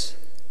shapes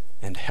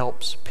and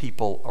helps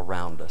people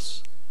around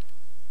us.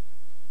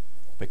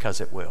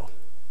 Because it will.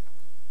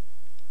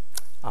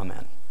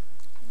 Amen.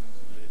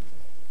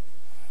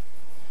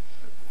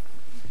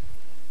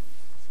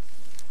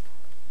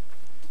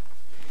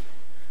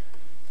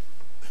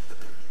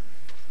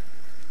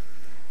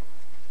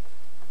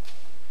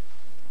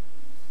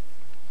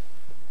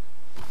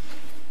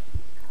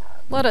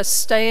 Let us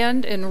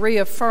stand and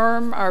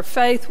reaffirm our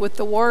faith with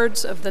the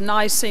words of the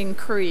Nicene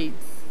Creed,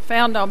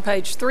 found on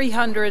page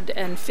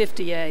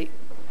 358.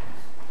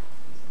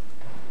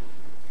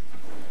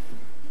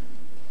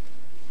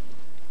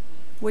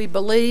 We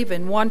believe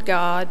in one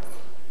God,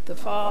 the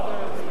Father,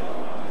 the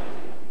Almighty,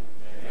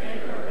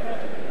 maker of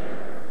heaven and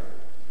earth,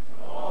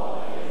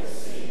 all that is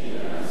seen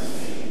and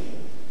unseen.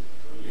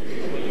 We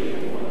believe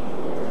in one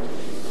Lord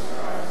Jesus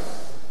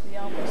Christ, the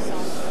only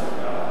Son of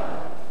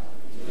God,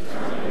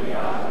 eternally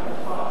God the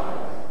Father,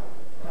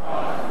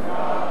 God from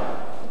God,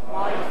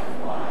 light from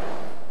light,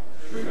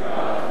 true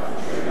God from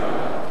true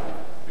God,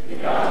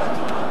 begotten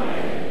not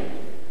made,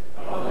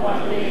 of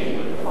one being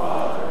with the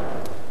Father,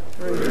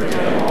 through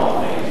him all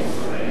things.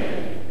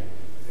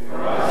 For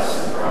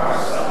us and for our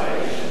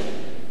salvation,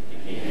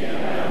 he came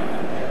down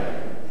from heaven.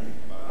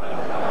 By the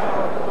power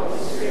of the Holy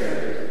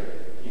Spirit,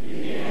 he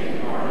became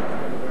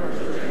incarnate of the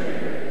Virgin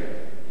Trinity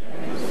and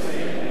was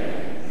made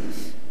man.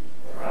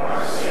 For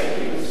our sake,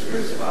 he was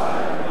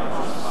crucified and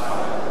Pontius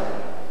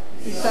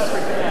Pilate. He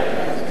suffered death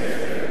and was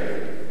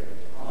buried.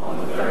 On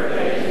the 3rd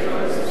day, he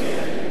rose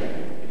again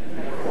in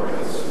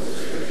accordance with the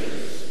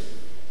Scriptures.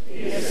 He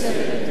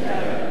ascended into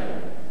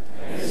heaven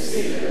and is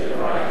seated at the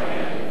right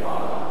hand of the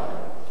Father.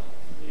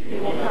 He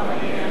will come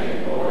again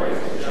in glory to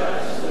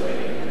judge the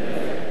living and the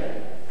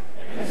dead,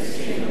 and his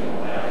kingdom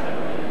will have no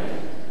end.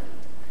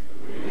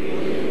 We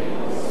believe in the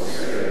Holy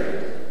Spirit,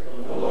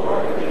 the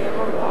Lord, the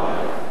giver of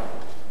life,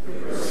 who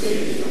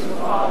proceeds from the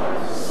Father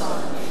and the Son.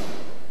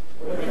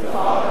 With the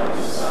Father and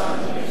the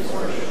Son, he is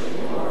worshipped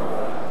and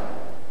glorified.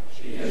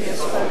 He has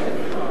spoken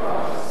through the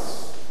prophets.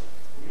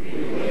 We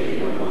believe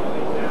in one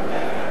Holy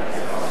Catholic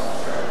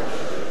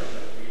Church.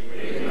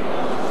 We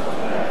acknowledge one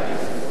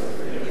baptism for the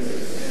forgiveness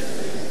of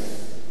sins.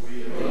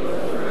 We look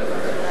for the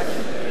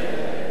resurrection of the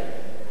dead,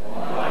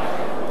 and life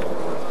of the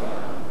world to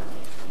come.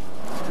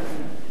 Amen.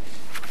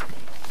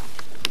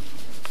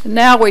 And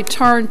now we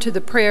turn to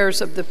the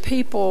prayers of the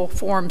people,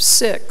 Form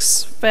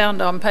 6,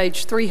 found on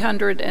page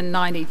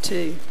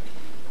 392.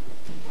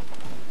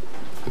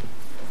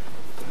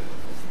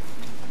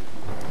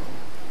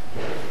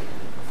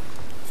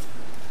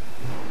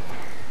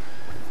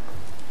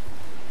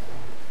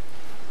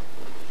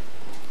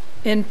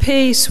 In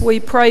peace we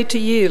pray to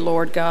you,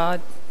 Lord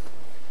God.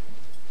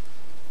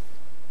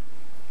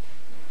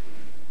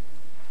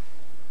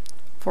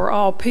 For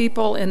all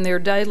people in their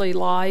daily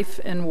life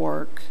and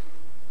work.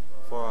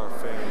 For our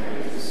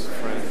families,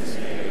 friends,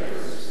 and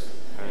neighbors,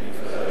 and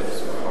for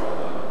those who are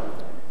alone.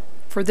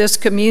 For this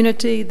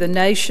community, the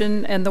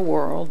nation, and the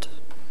world.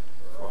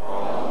 For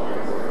all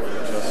who work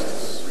for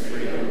justice,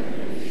 freedom,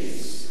 and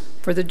peace.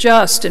 For the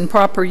just and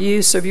proper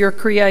use of your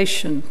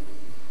creation.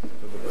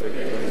 For the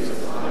victims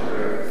of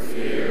hunger,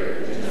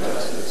 fear,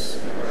 injustice,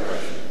 and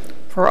oppression.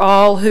 For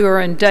all who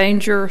are in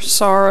danger,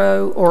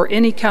 sorrow, or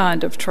any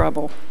kind of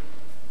trouble.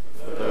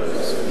 For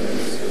those who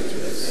minister to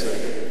the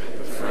sick,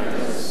 the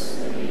friendless,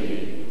 and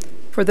needy.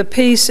 For the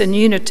peace and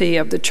unity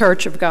of the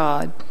Church of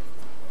God.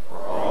 For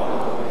all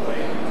who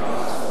proclaim the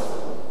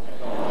gospel,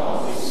 and all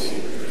who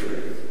seek the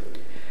truth.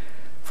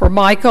 For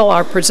Michael,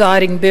 our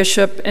presiding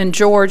bishop, and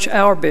George,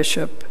 our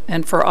bishop,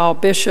 and for all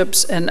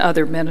bishops and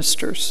other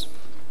ministers.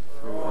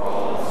 For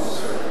all who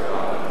serve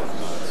God in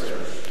the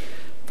church.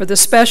 For the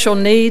special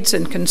needs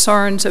and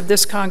concerns of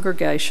this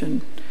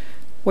congregation,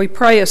 we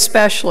pray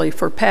especially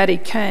for Patty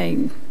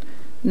Kane,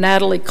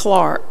 Natalie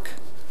Clark,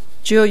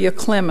 Julia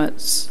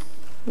Clements,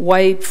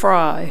 Wade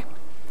Fry,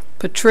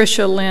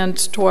 Patricia Lynn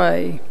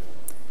Tway,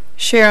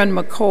 Sharon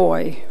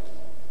McCoy,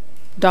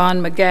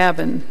 Don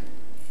McGavin,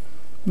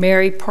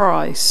 Mary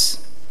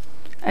Price,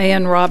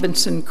 Ann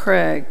Robinson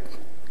Craig,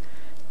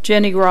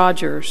 Jenny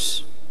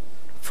Rogers,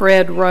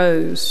 Fred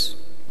Rose,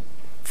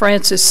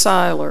 Francis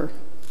Seiler,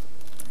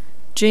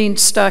 Jean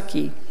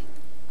Stuckey,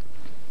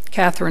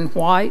 Catherine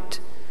White,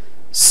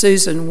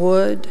 Susan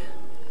Wood,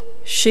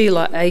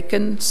 Sheila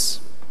Akins,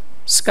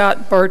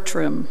 Scott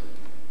Bertram,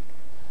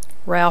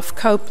 Ralph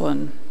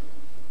Copeland,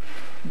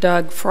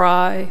 Doug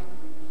Fry,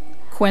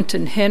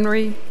 Quentin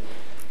Henry,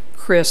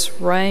 Chris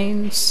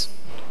Raines,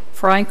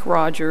 Frank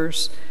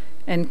Rogers,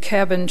 and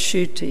Kevin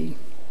Schutte.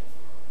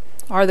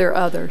 Are there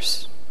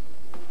others?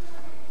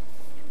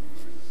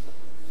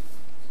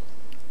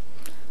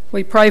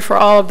 We pray for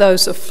all of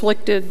those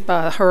afflicted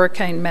by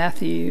Hurricane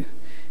Matthew.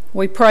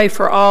 We pray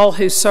for all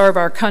who serve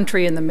our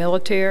country in the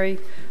military,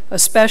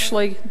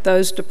 especially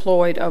those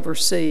deployed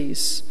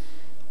overseas.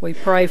 We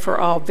pray for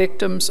all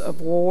victims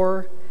of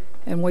war,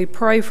 and we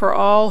pray for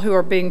all who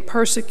are being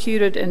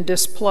persecuted and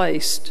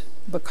displaced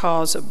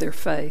because of their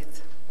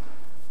faith.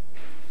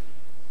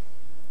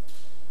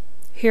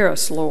 Hear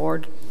us,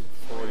 Lord.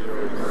 For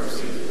your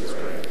mercy is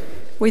great.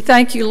 We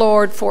thank you,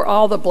 Lord, for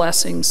all the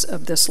blessings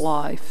of this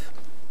life.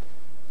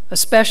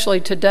 Especially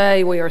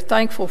today, we are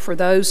thankful for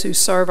those who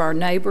serve our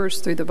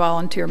neighbors through the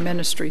Volunteer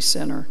Ministry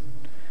Center,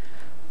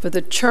 for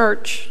the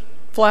church,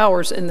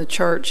 flowers in the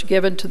church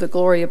given to the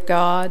glory of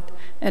God,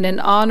 and in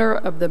honor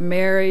of the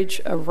marriage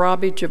of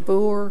Robbie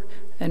Jabbour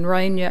and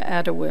Rania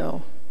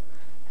Adewil,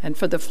 and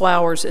for the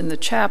flowers in the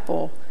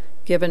chapel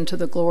given to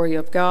the glory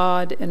of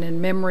God and in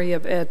memory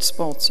of Ed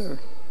Spolzer.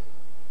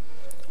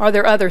 Are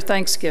there other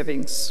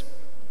thanksgivings?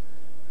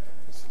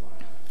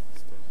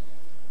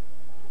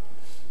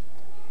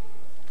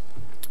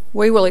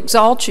 We will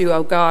exalt you,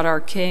 O God,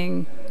 our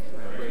King.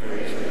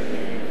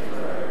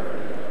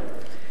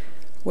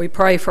 We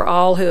pray for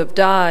all who have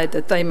died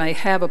that they may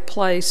have a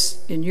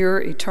place in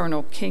your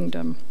eternal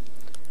kingdom.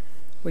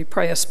 We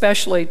pray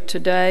especially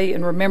today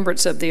in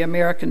remembrance of the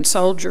American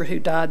soldier who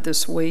died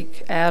this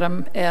week,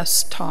 Adam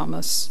S.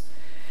 Thomas.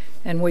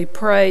 And we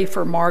pray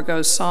for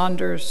Margot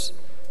Saunders,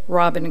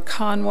 Robin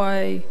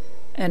Conway,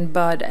 and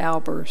Bud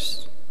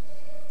Albers.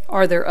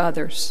 Are there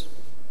others?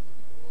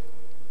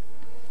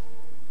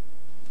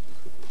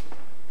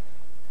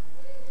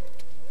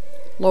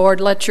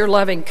 Lord, let your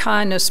loving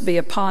kindness be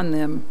upon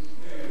them.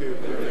 Who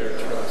put their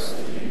trust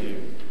in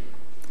you.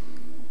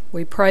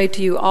 We pray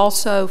to you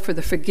also for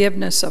the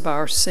forgiveness of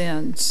our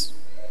sins.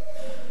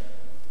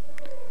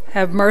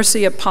 Have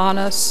mercy upon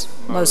us,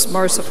 most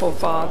merciful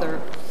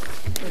Father.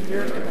 In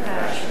your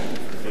compassion,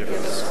 forgive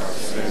us our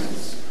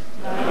sins,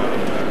 known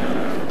and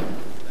unknown,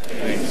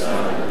 things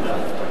done and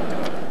left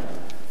undone,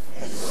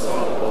 and so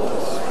hold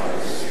us by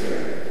your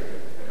Spirit,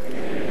 that we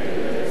may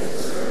live and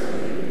serve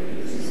you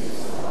in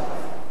Jesus'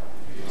 life.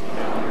 To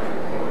the honor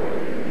and glory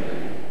of your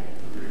name,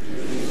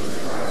 through Jesus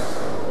Christ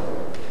our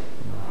Lord.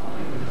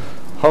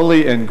 Amen.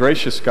 Holy and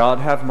gracious God,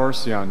 have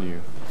mercy on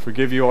you.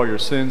 Forgive you all your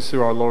sins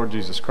through our Lord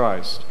Jesus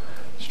Christ.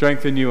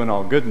 Strengthen you in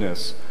all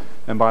goodness,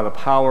 and by the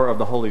power of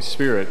the Holy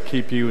Spirit,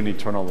 keep you in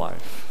eternal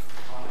life.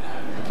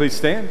 Amen. Please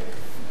stand.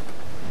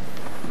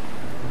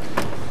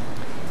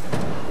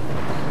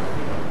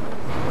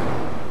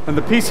 And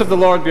the peace of the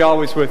Lord be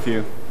always with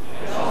you.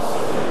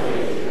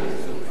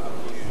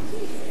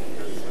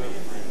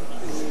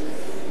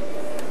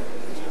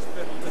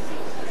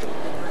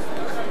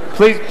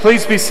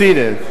 Please be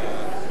seated.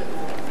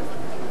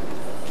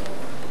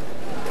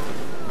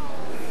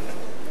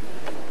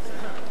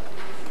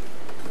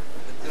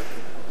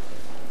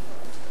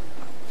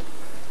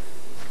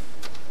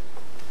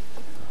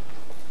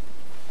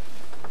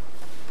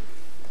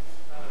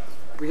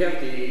 We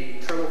have the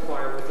treble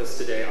choir with us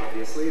today,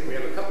 obviously. We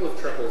have a couple of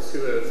trebles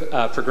who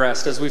have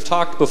progressed. As we've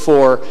talked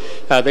before,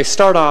 they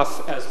start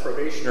off as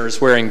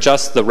probationers wearing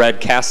just the red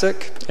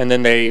cassock, and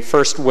then they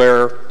first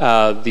wear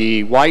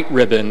the white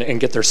ribbon and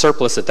get their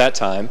surplice at that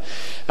time.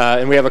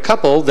 And we have a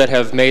couple that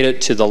have made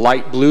it to the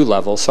light blue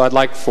level. So I'd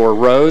like for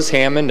Rose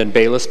Hammond and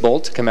Bayless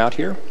Bolt to come out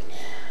here.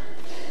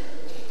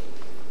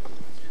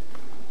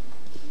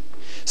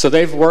 So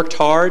they've worked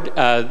hard.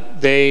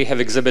 They have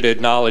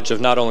exhibited knowledge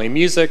of not only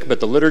music, but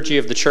the liturgy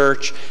of the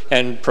church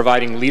and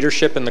providing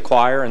leadership in the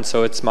choir. And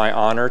so it's my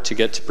honor to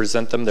get to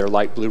present them their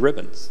light blue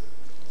ribbons.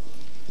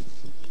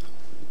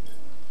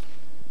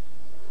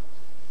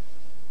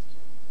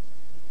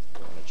 I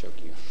don't want to choke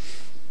you.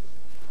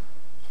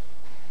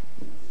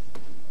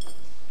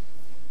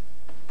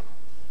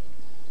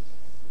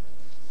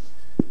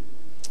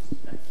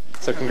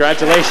 So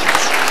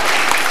congratulations.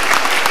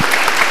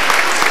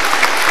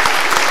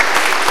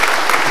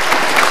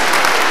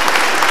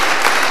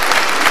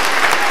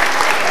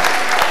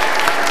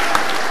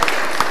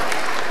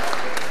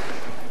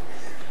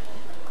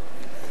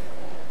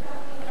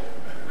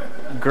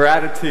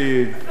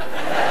 Gratitude.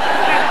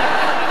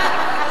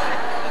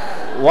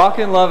 Walk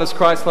in love as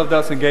Christ loved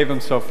us and gave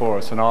himself for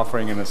us, an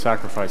offering and a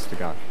sacrifice to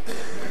God.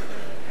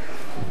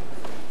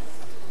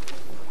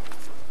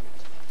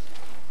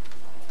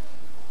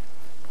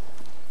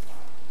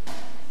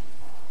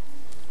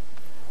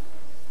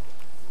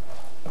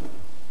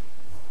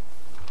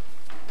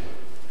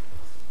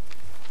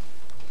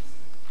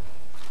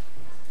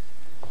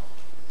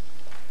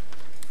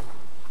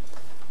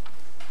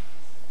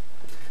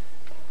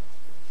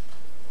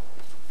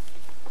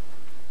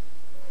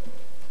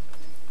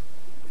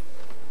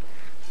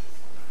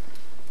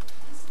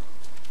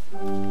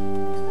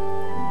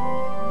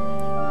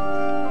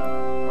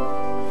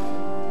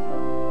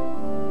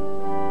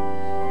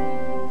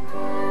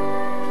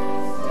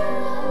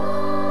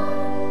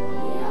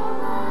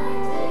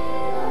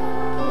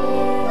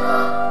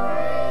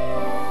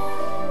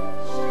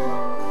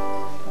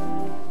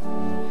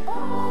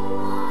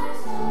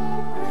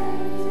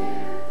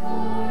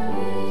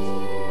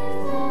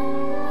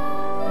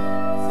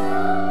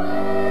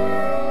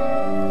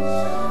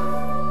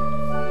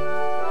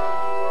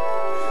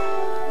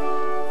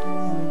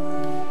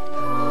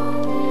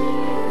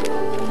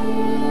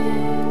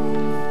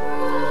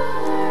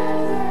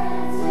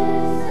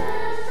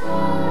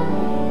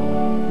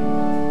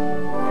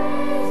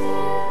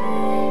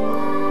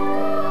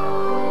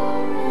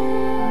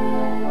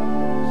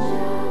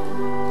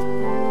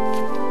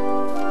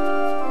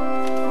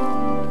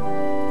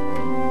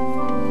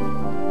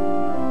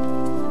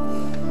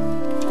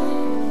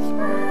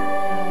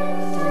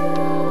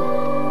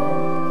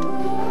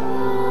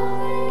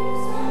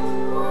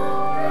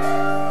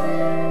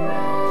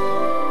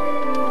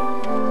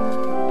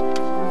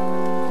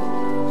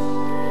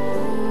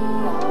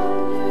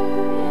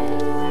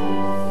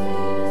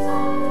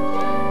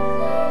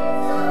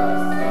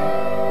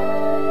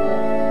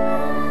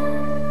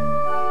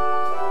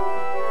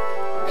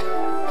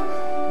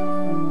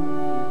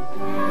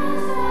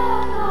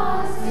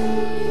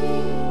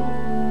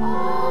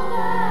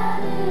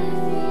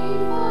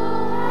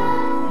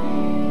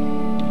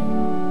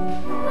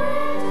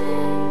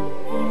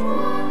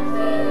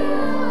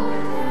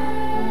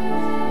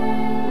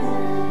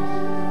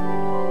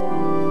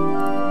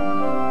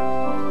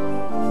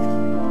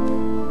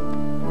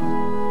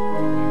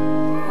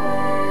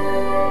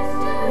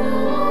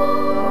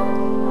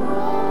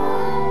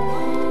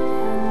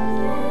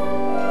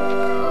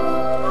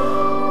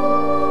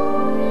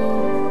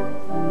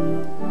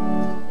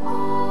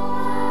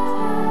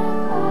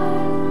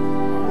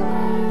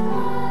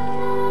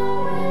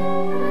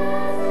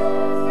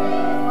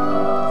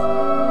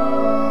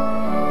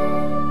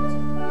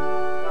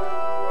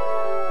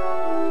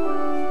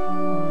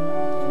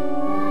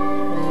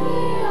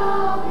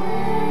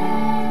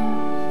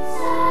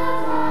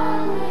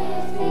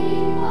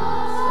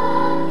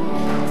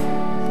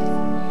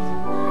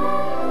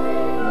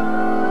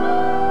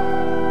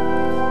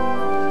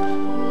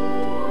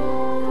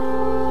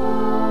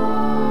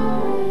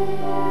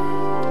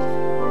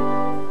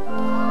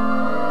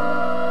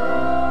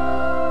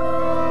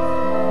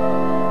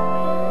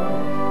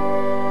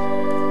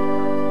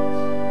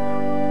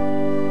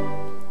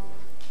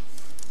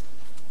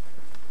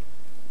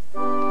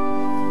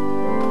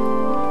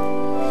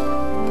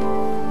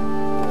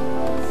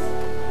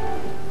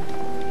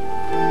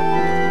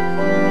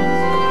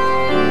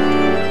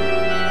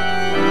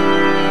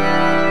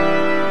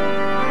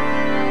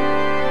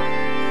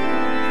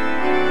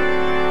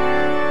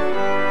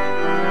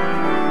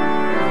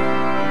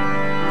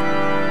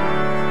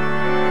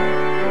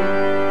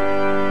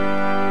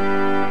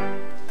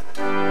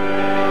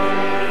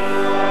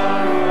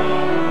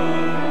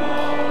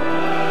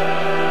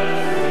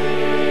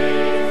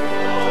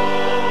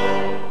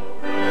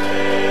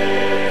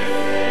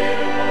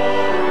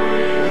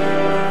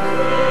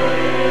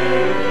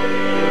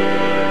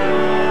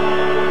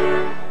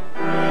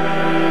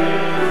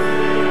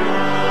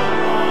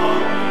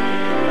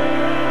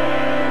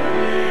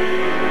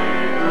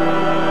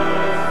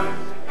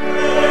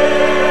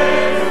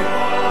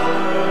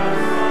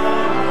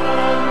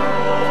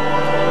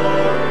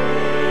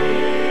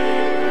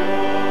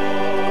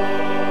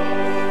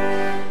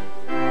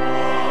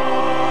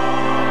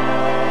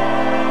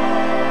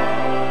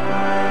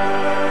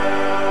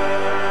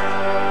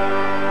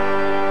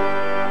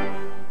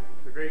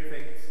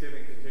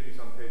 Thanksgiving continues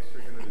on page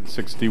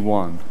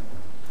 361.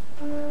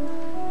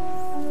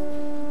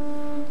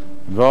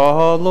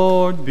 The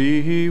Lord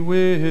be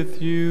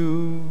with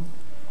you.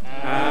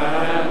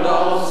 And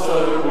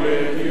also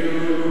with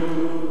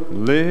you.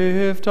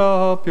 Lift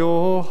up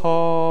your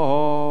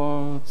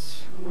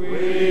hearts.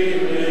 We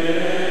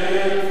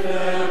lift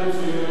them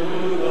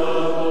to the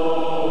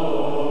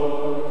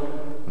Lord.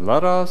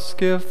 Let us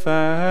give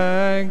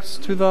thanks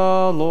to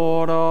the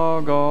Lord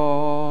our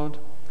God.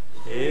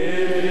 It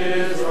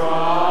is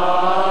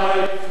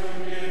right to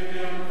give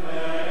him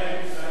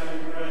thanks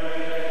and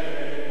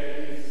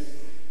praise.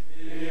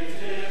 It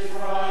is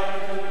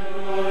right and a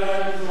good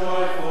and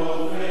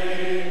joyful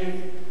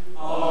thing,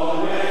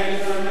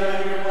 always and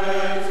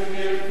everywhere to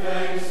give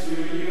thanks to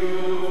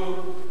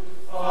you,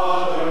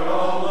 Father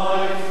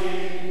Almighty,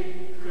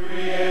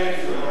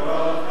 Creator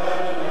of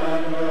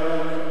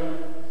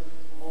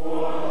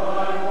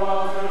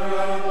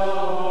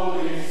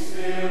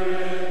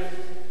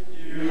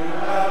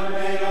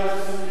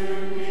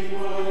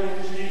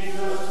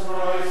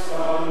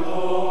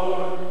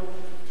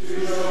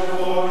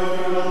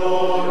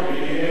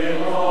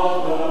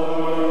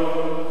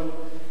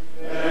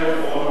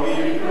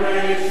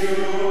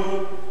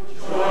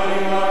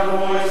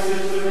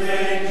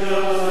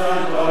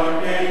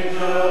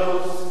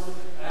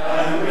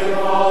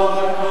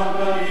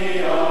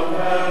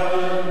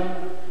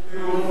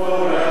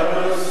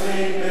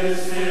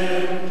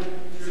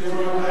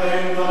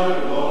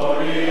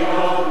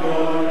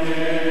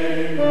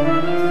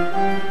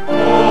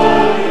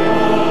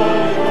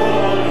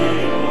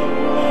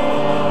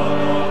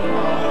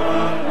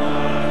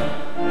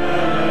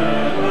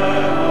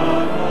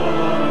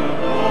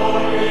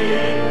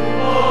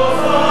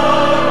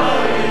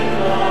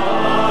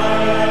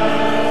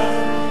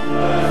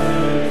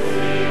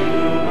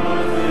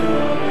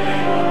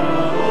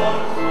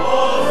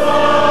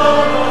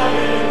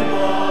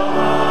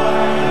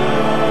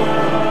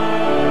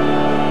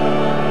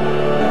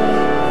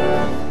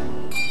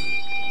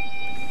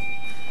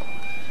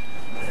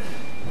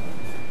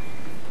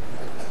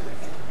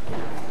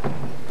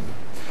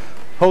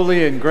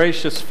Holy and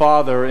gracious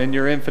Father, in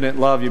your infinite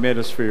love you made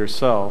us for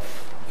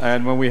yourself.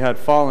 And when we had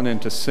fallen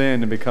into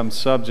sin and become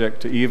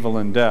subject to evil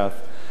and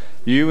death,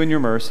 you in your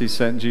mercy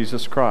sent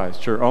Jesus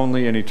Christ, your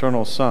only and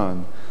eternal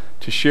Son,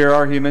 to share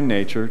our human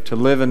nature, to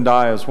live and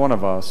die as one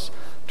of us,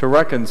 to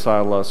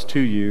reconcile us to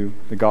you,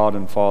 the God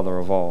and Father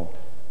of all.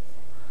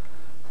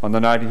 On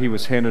the night he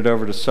was handed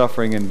over to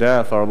suffering and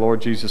death, our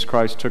Lord Jesus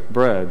Christ took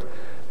bread,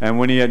 and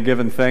when he had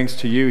given thanks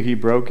to you, he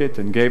broke it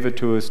and gave it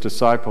to his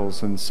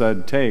disciples and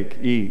said, "Take,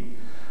 eat.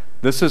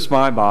 This is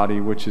my body,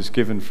 which is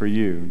given for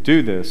you.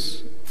 Do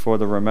this for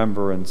the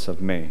remembrance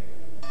of me."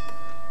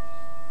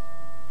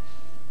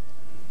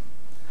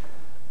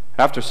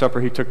 After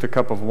supper, he took the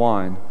cup of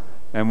wine,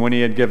 and when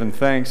he had given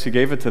thanks, he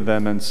gave it to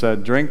them and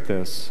said, "Drink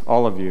this,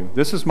 all of you.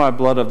 This is my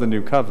blood of the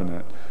new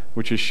covenant,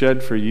 which is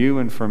shed for you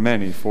and for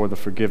many for the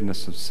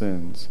forgiveness of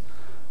sins.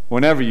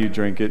 Whenever you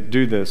drink it,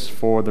 do this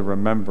for the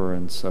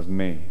remembrance of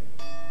me."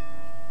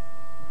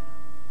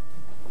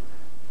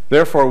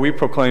 Therefore, we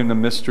proclaim the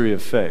mystery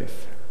of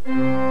faith.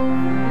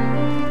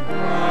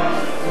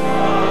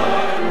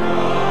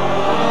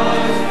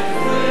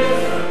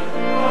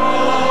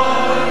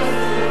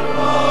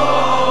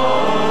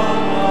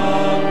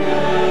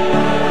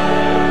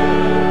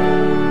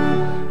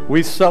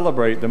 We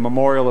celebrate the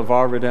memorial of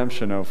our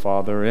redemption, O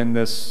Father, in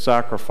this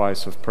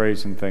sacrifice of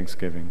praise and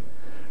thanksgiving.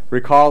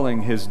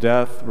 Recalling his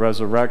death,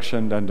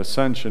 resurrection, and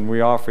ascension,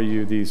 we offer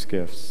you these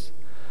gifts.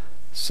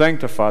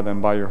 Sanctify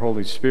them by your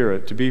Holy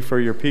Spirit to be for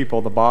your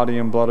people the body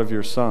and blood of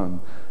your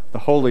Son, the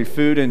holy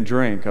food and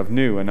drink of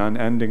new and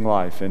unending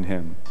life in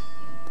him.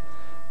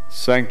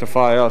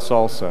 Sanctify us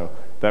also,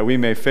 that we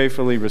may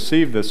faithfully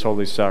receive this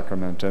holy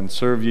sacrament and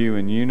serve you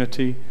in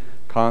unity,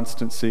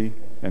 constancy,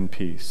 and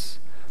peace.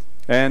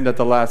 And at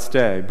the last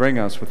day, bring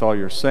us with all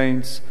your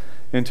saints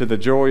into the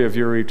joy of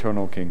your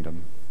eternal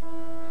kingdom.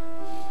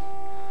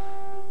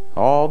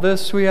 All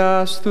this we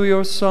ask through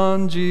your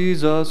Son,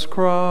 Jesus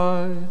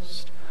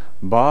Christ,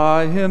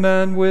 by him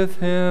and with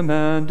him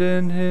and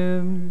in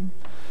him,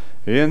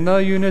 in the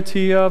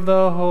unity of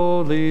the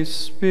Holy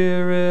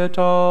Spirit,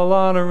 all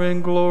honor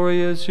and glory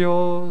is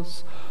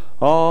yours,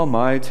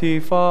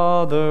 Almighty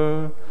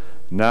Father,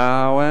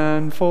 now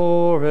and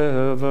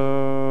forever.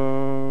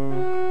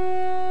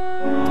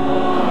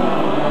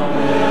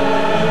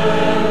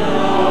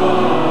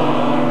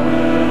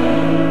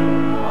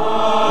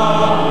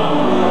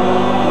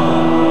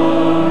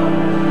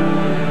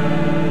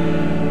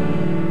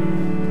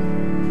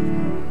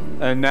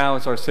 And now,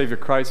 as our Savior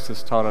Christ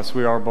has taught us,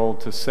 we are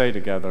bold to say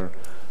together,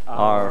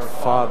 Our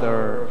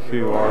Father,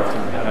 who art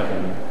in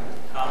heaven,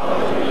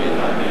 hallowed be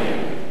thy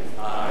name.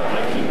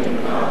 Thy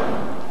kingdom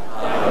come,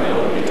 thy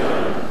will be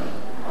done,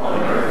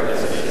 on earth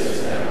as it is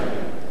in heaven.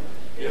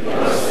 Give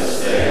us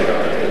this day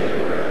our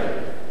daily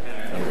bread,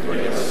 and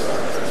forgive us our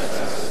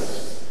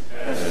trespasses,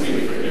 as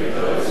we forgive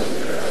those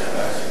who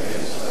trespass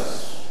against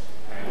us.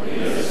 And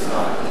lead us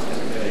not into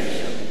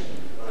temptation,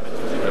 but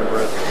deliver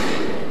us from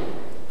evil.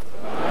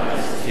 Thine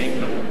is the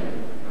kingdom,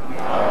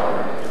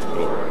 power, and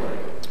glory,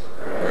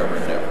 forever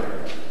and ever.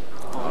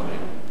 Amen.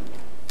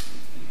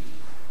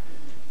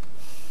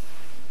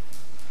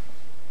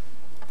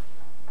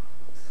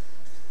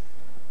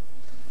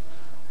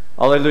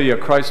 Alleluia,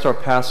 Christ our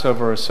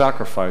Passover is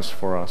sacrificed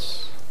for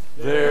us.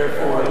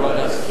 Therefore let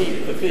us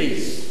keep the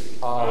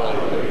feast.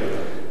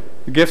 Alleluia.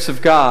 The gifts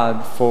of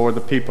God for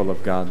the people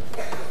of God.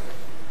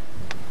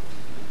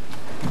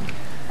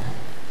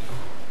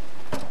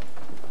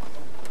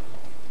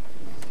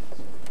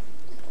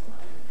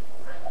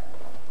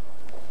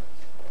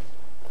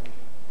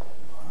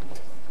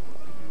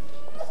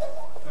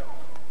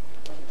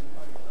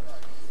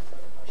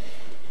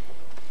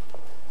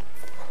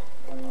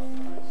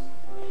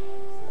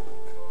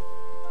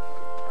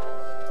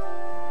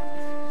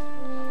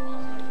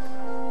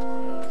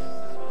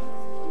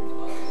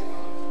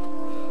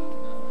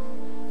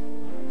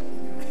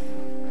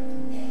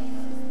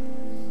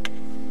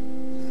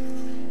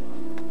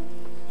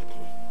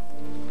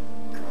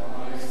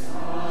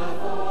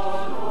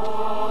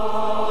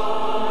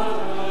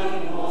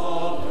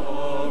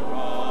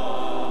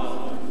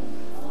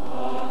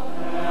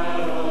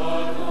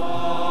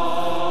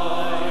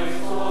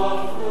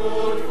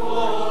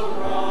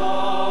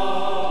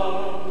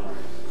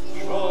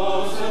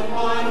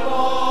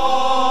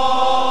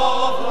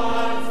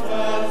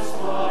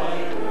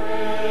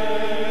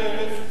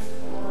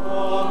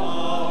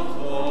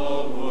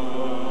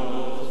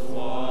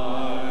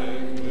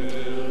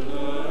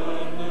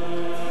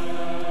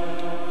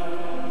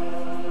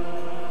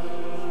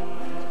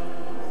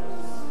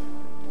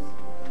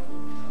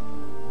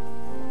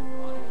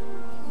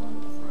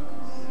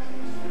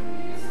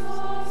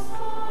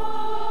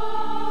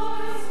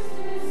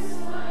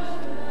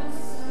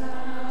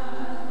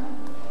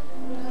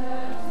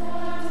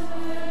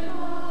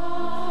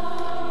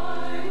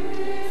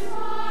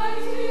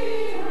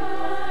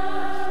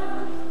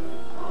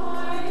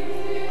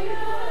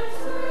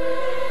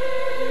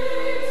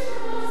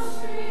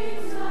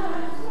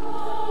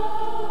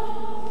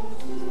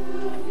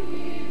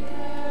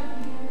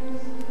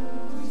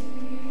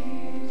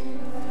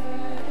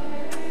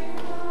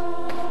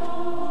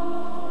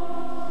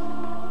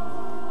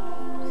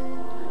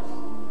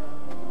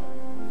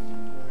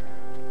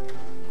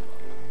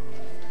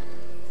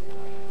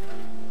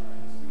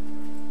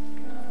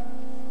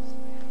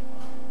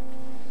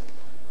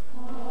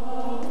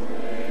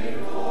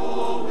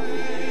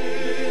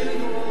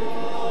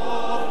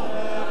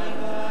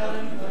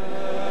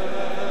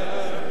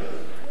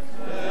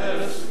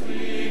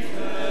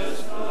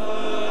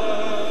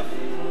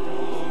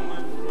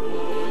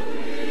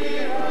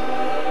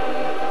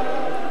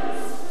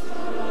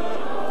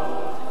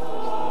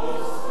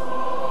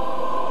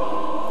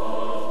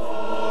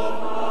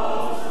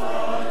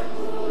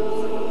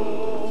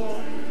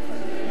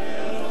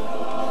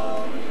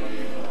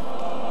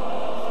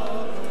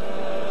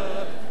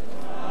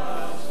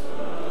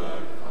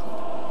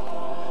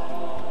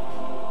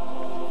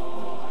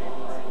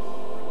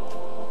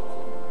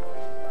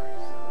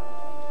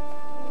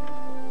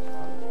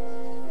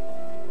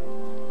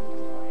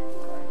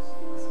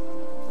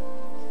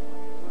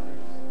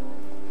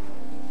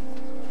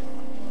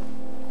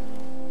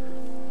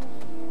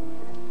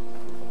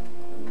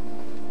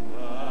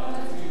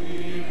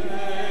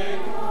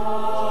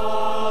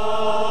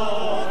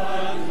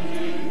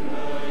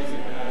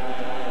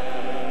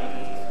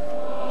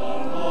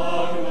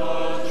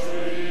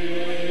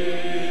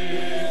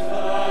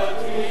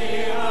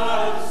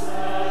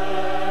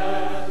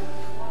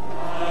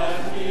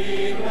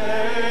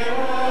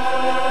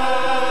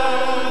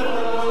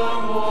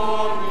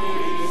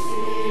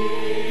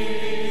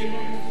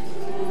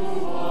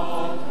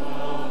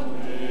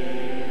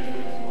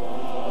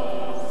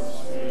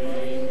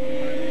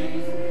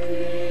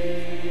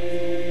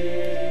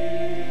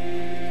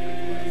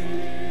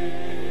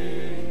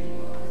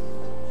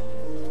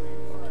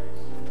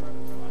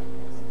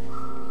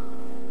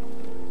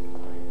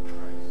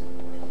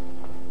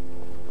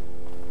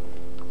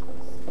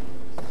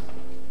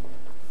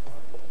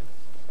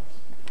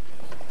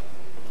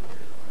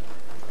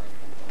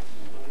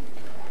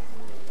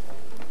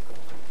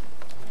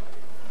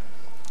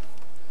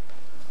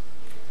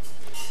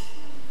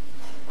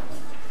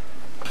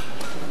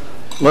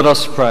 Let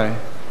us pray.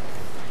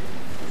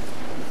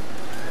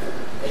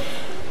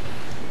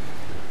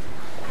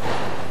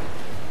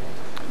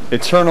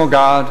 Eternal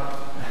God,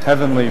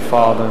 Heavenly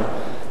Father,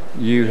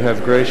 you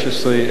have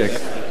graciously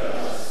accepted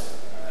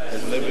us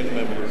as living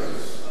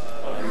members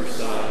of your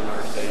Son,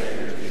 our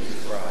Savior,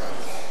 Jesus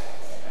Christ.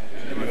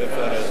 And you have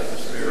fed us with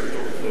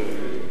spiritual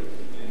food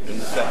in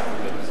the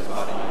sacraments of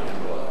body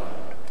and blood.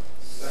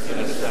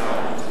 Send us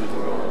out into the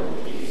world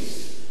in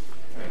peace,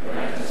 and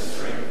grant us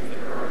strength and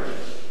courage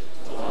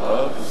to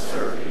love and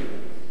serve you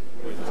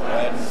with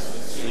gladness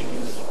and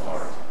singleness of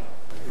heart.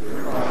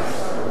 Through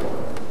Christ our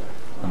Lord.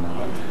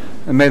 Amen.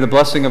 And may the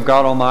blessing of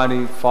God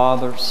Almighty,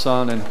 Father,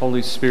 Son, and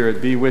Holy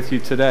Spirit be with you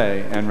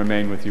today and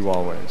remain with you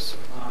always.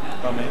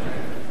 Amen.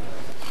 Amen.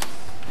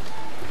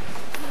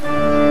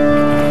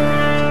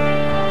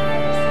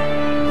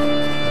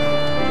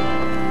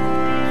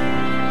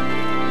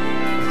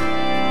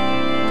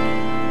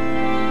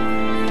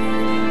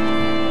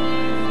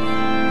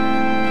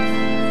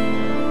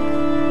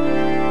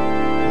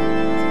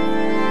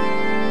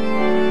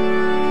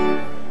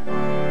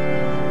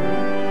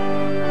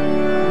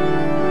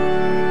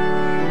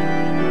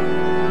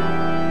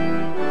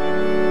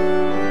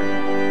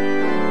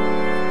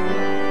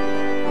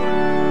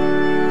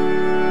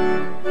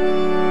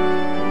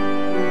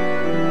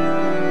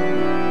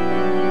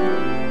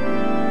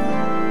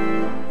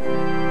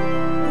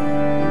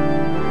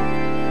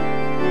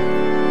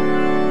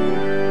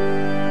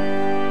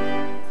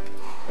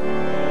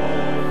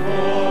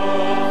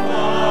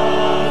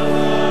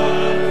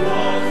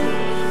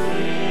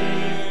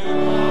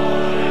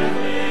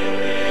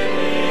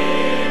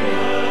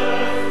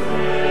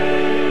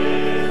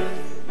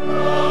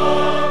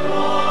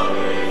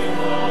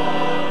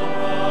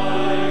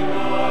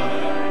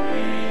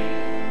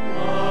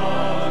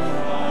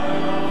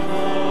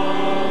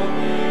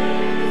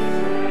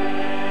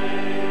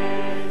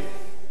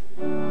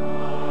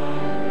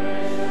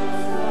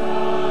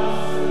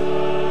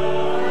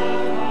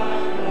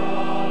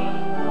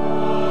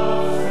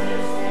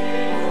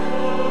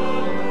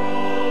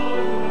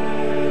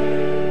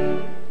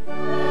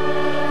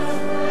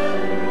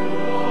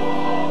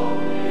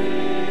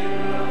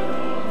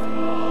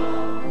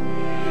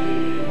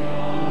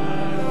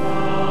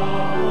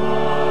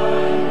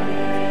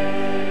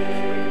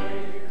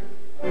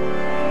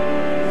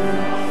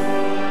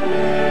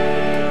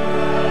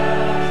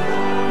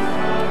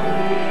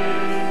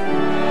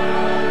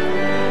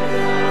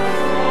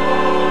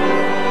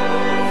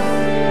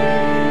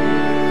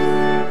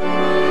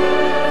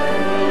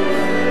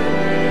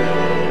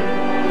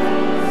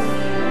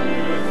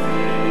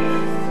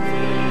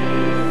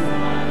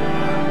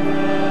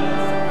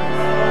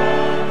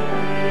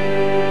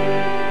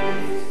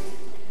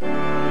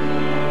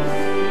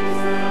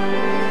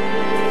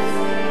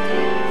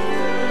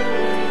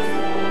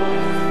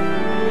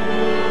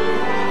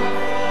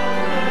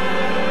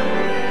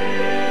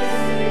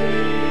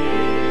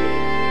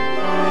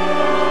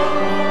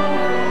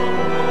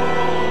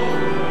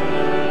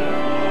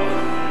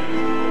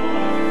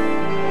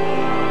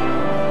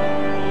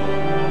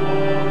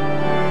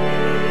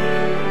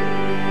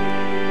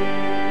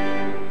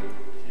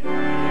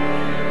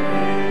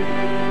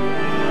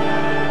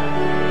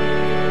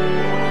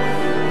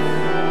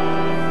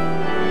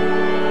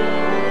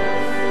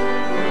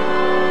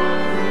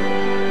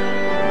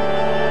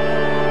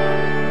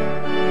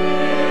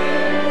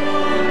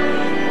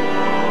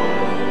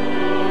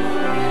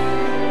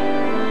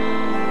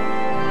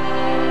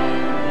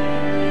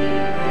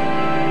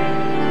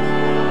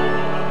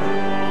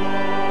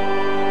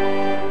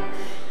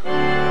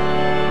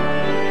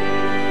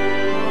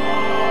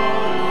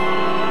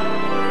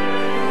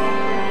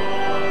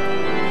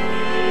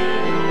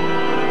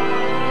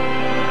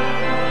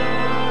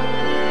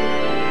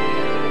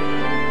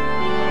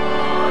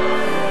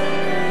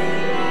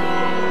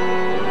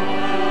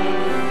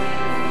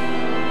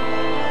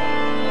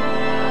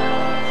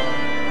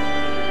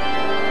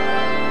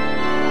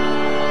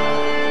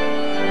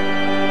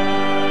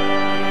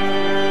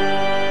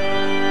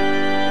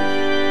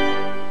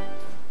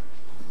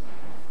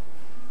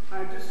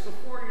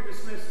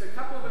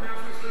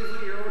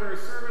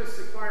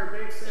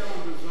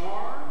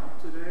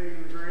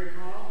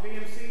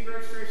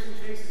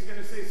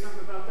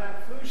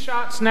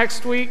 shots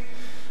next week.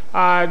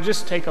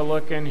 Just take a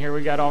look in here.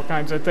 We got all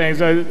kinds of things.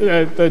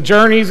 The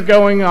journey's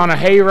going on a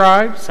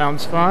hayride.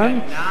 Sounds fun.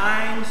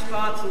 9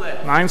 spots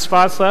left. 9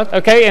 spots left.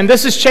 Okay, and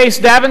this is Chase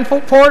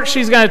Davenport.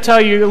 She's going to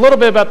tell you a little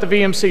bit about the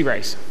VMC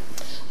race.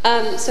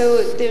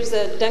 So there's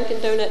a Dunkin'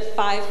 Donut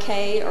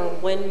 5K or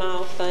 1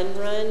 mile fun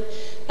run,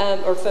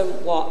 or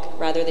fun walk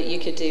rather, that you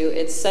could do.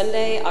 It's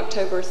Sunday,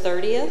 October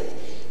 30th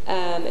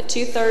at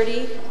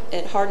 2:30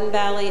 at Hardin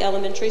Valley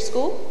Elementary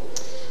School.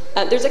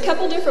 There's a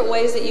couple different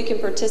ways that you can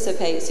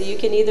participate. So you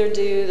can either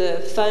do the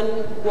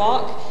fun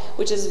walk,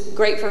 which is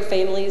great for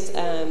families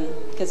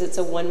because it's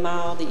a 1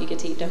 mile that you get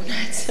to eat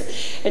donuts.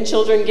 And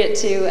children get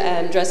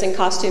to dress in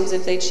costumes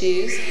if they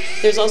choose.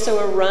 There's also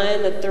a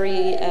run, the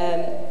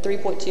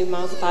 3.2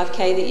 miles, a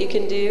 5K that you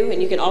can do.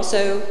 And you can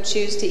also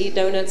choose to eat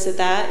donuts at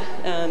that.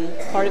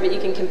 Part of it you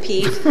can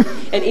compete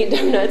and eat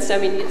donuts. I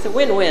mean, it's a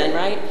win-win,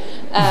 right?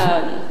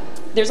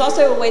 There's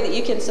also a way that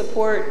you can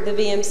support the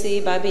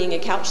VMC by being a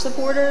couch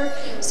supporter.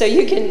 So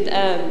you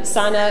can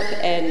sign up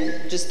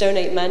and just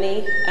donate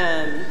money.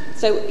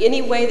 So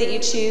any way that you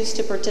choose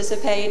to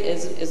participate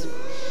is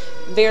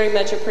very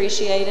much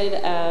appreciated.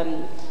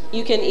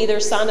 You can either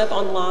sign up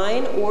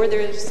online, or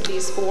there's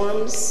these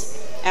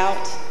forms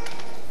out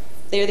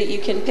there that you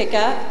can pick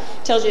up.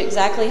 Tells you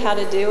exactly how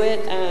to do it.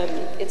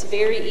 It's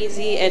very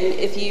easy, and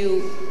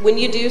when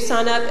you do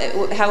sign up,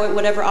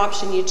 whatever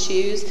option you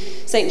choose,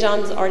 St.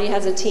 John's already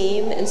has a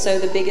team, and so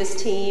the biggest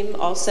team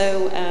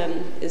also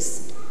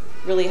is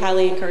really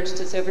highly encouraged,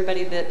 so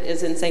everybody that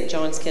is in St.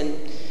 John's can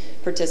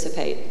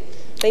participate.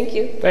 Thank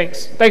you.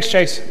 Thanks,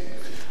 Chase.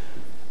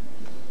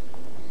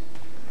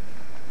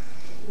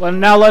 Well,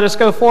 now let us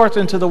go forth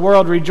into the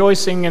world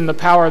rejoicing in the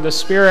power of the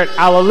Spirit.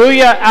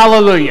 Alleluia,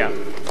 alleluia.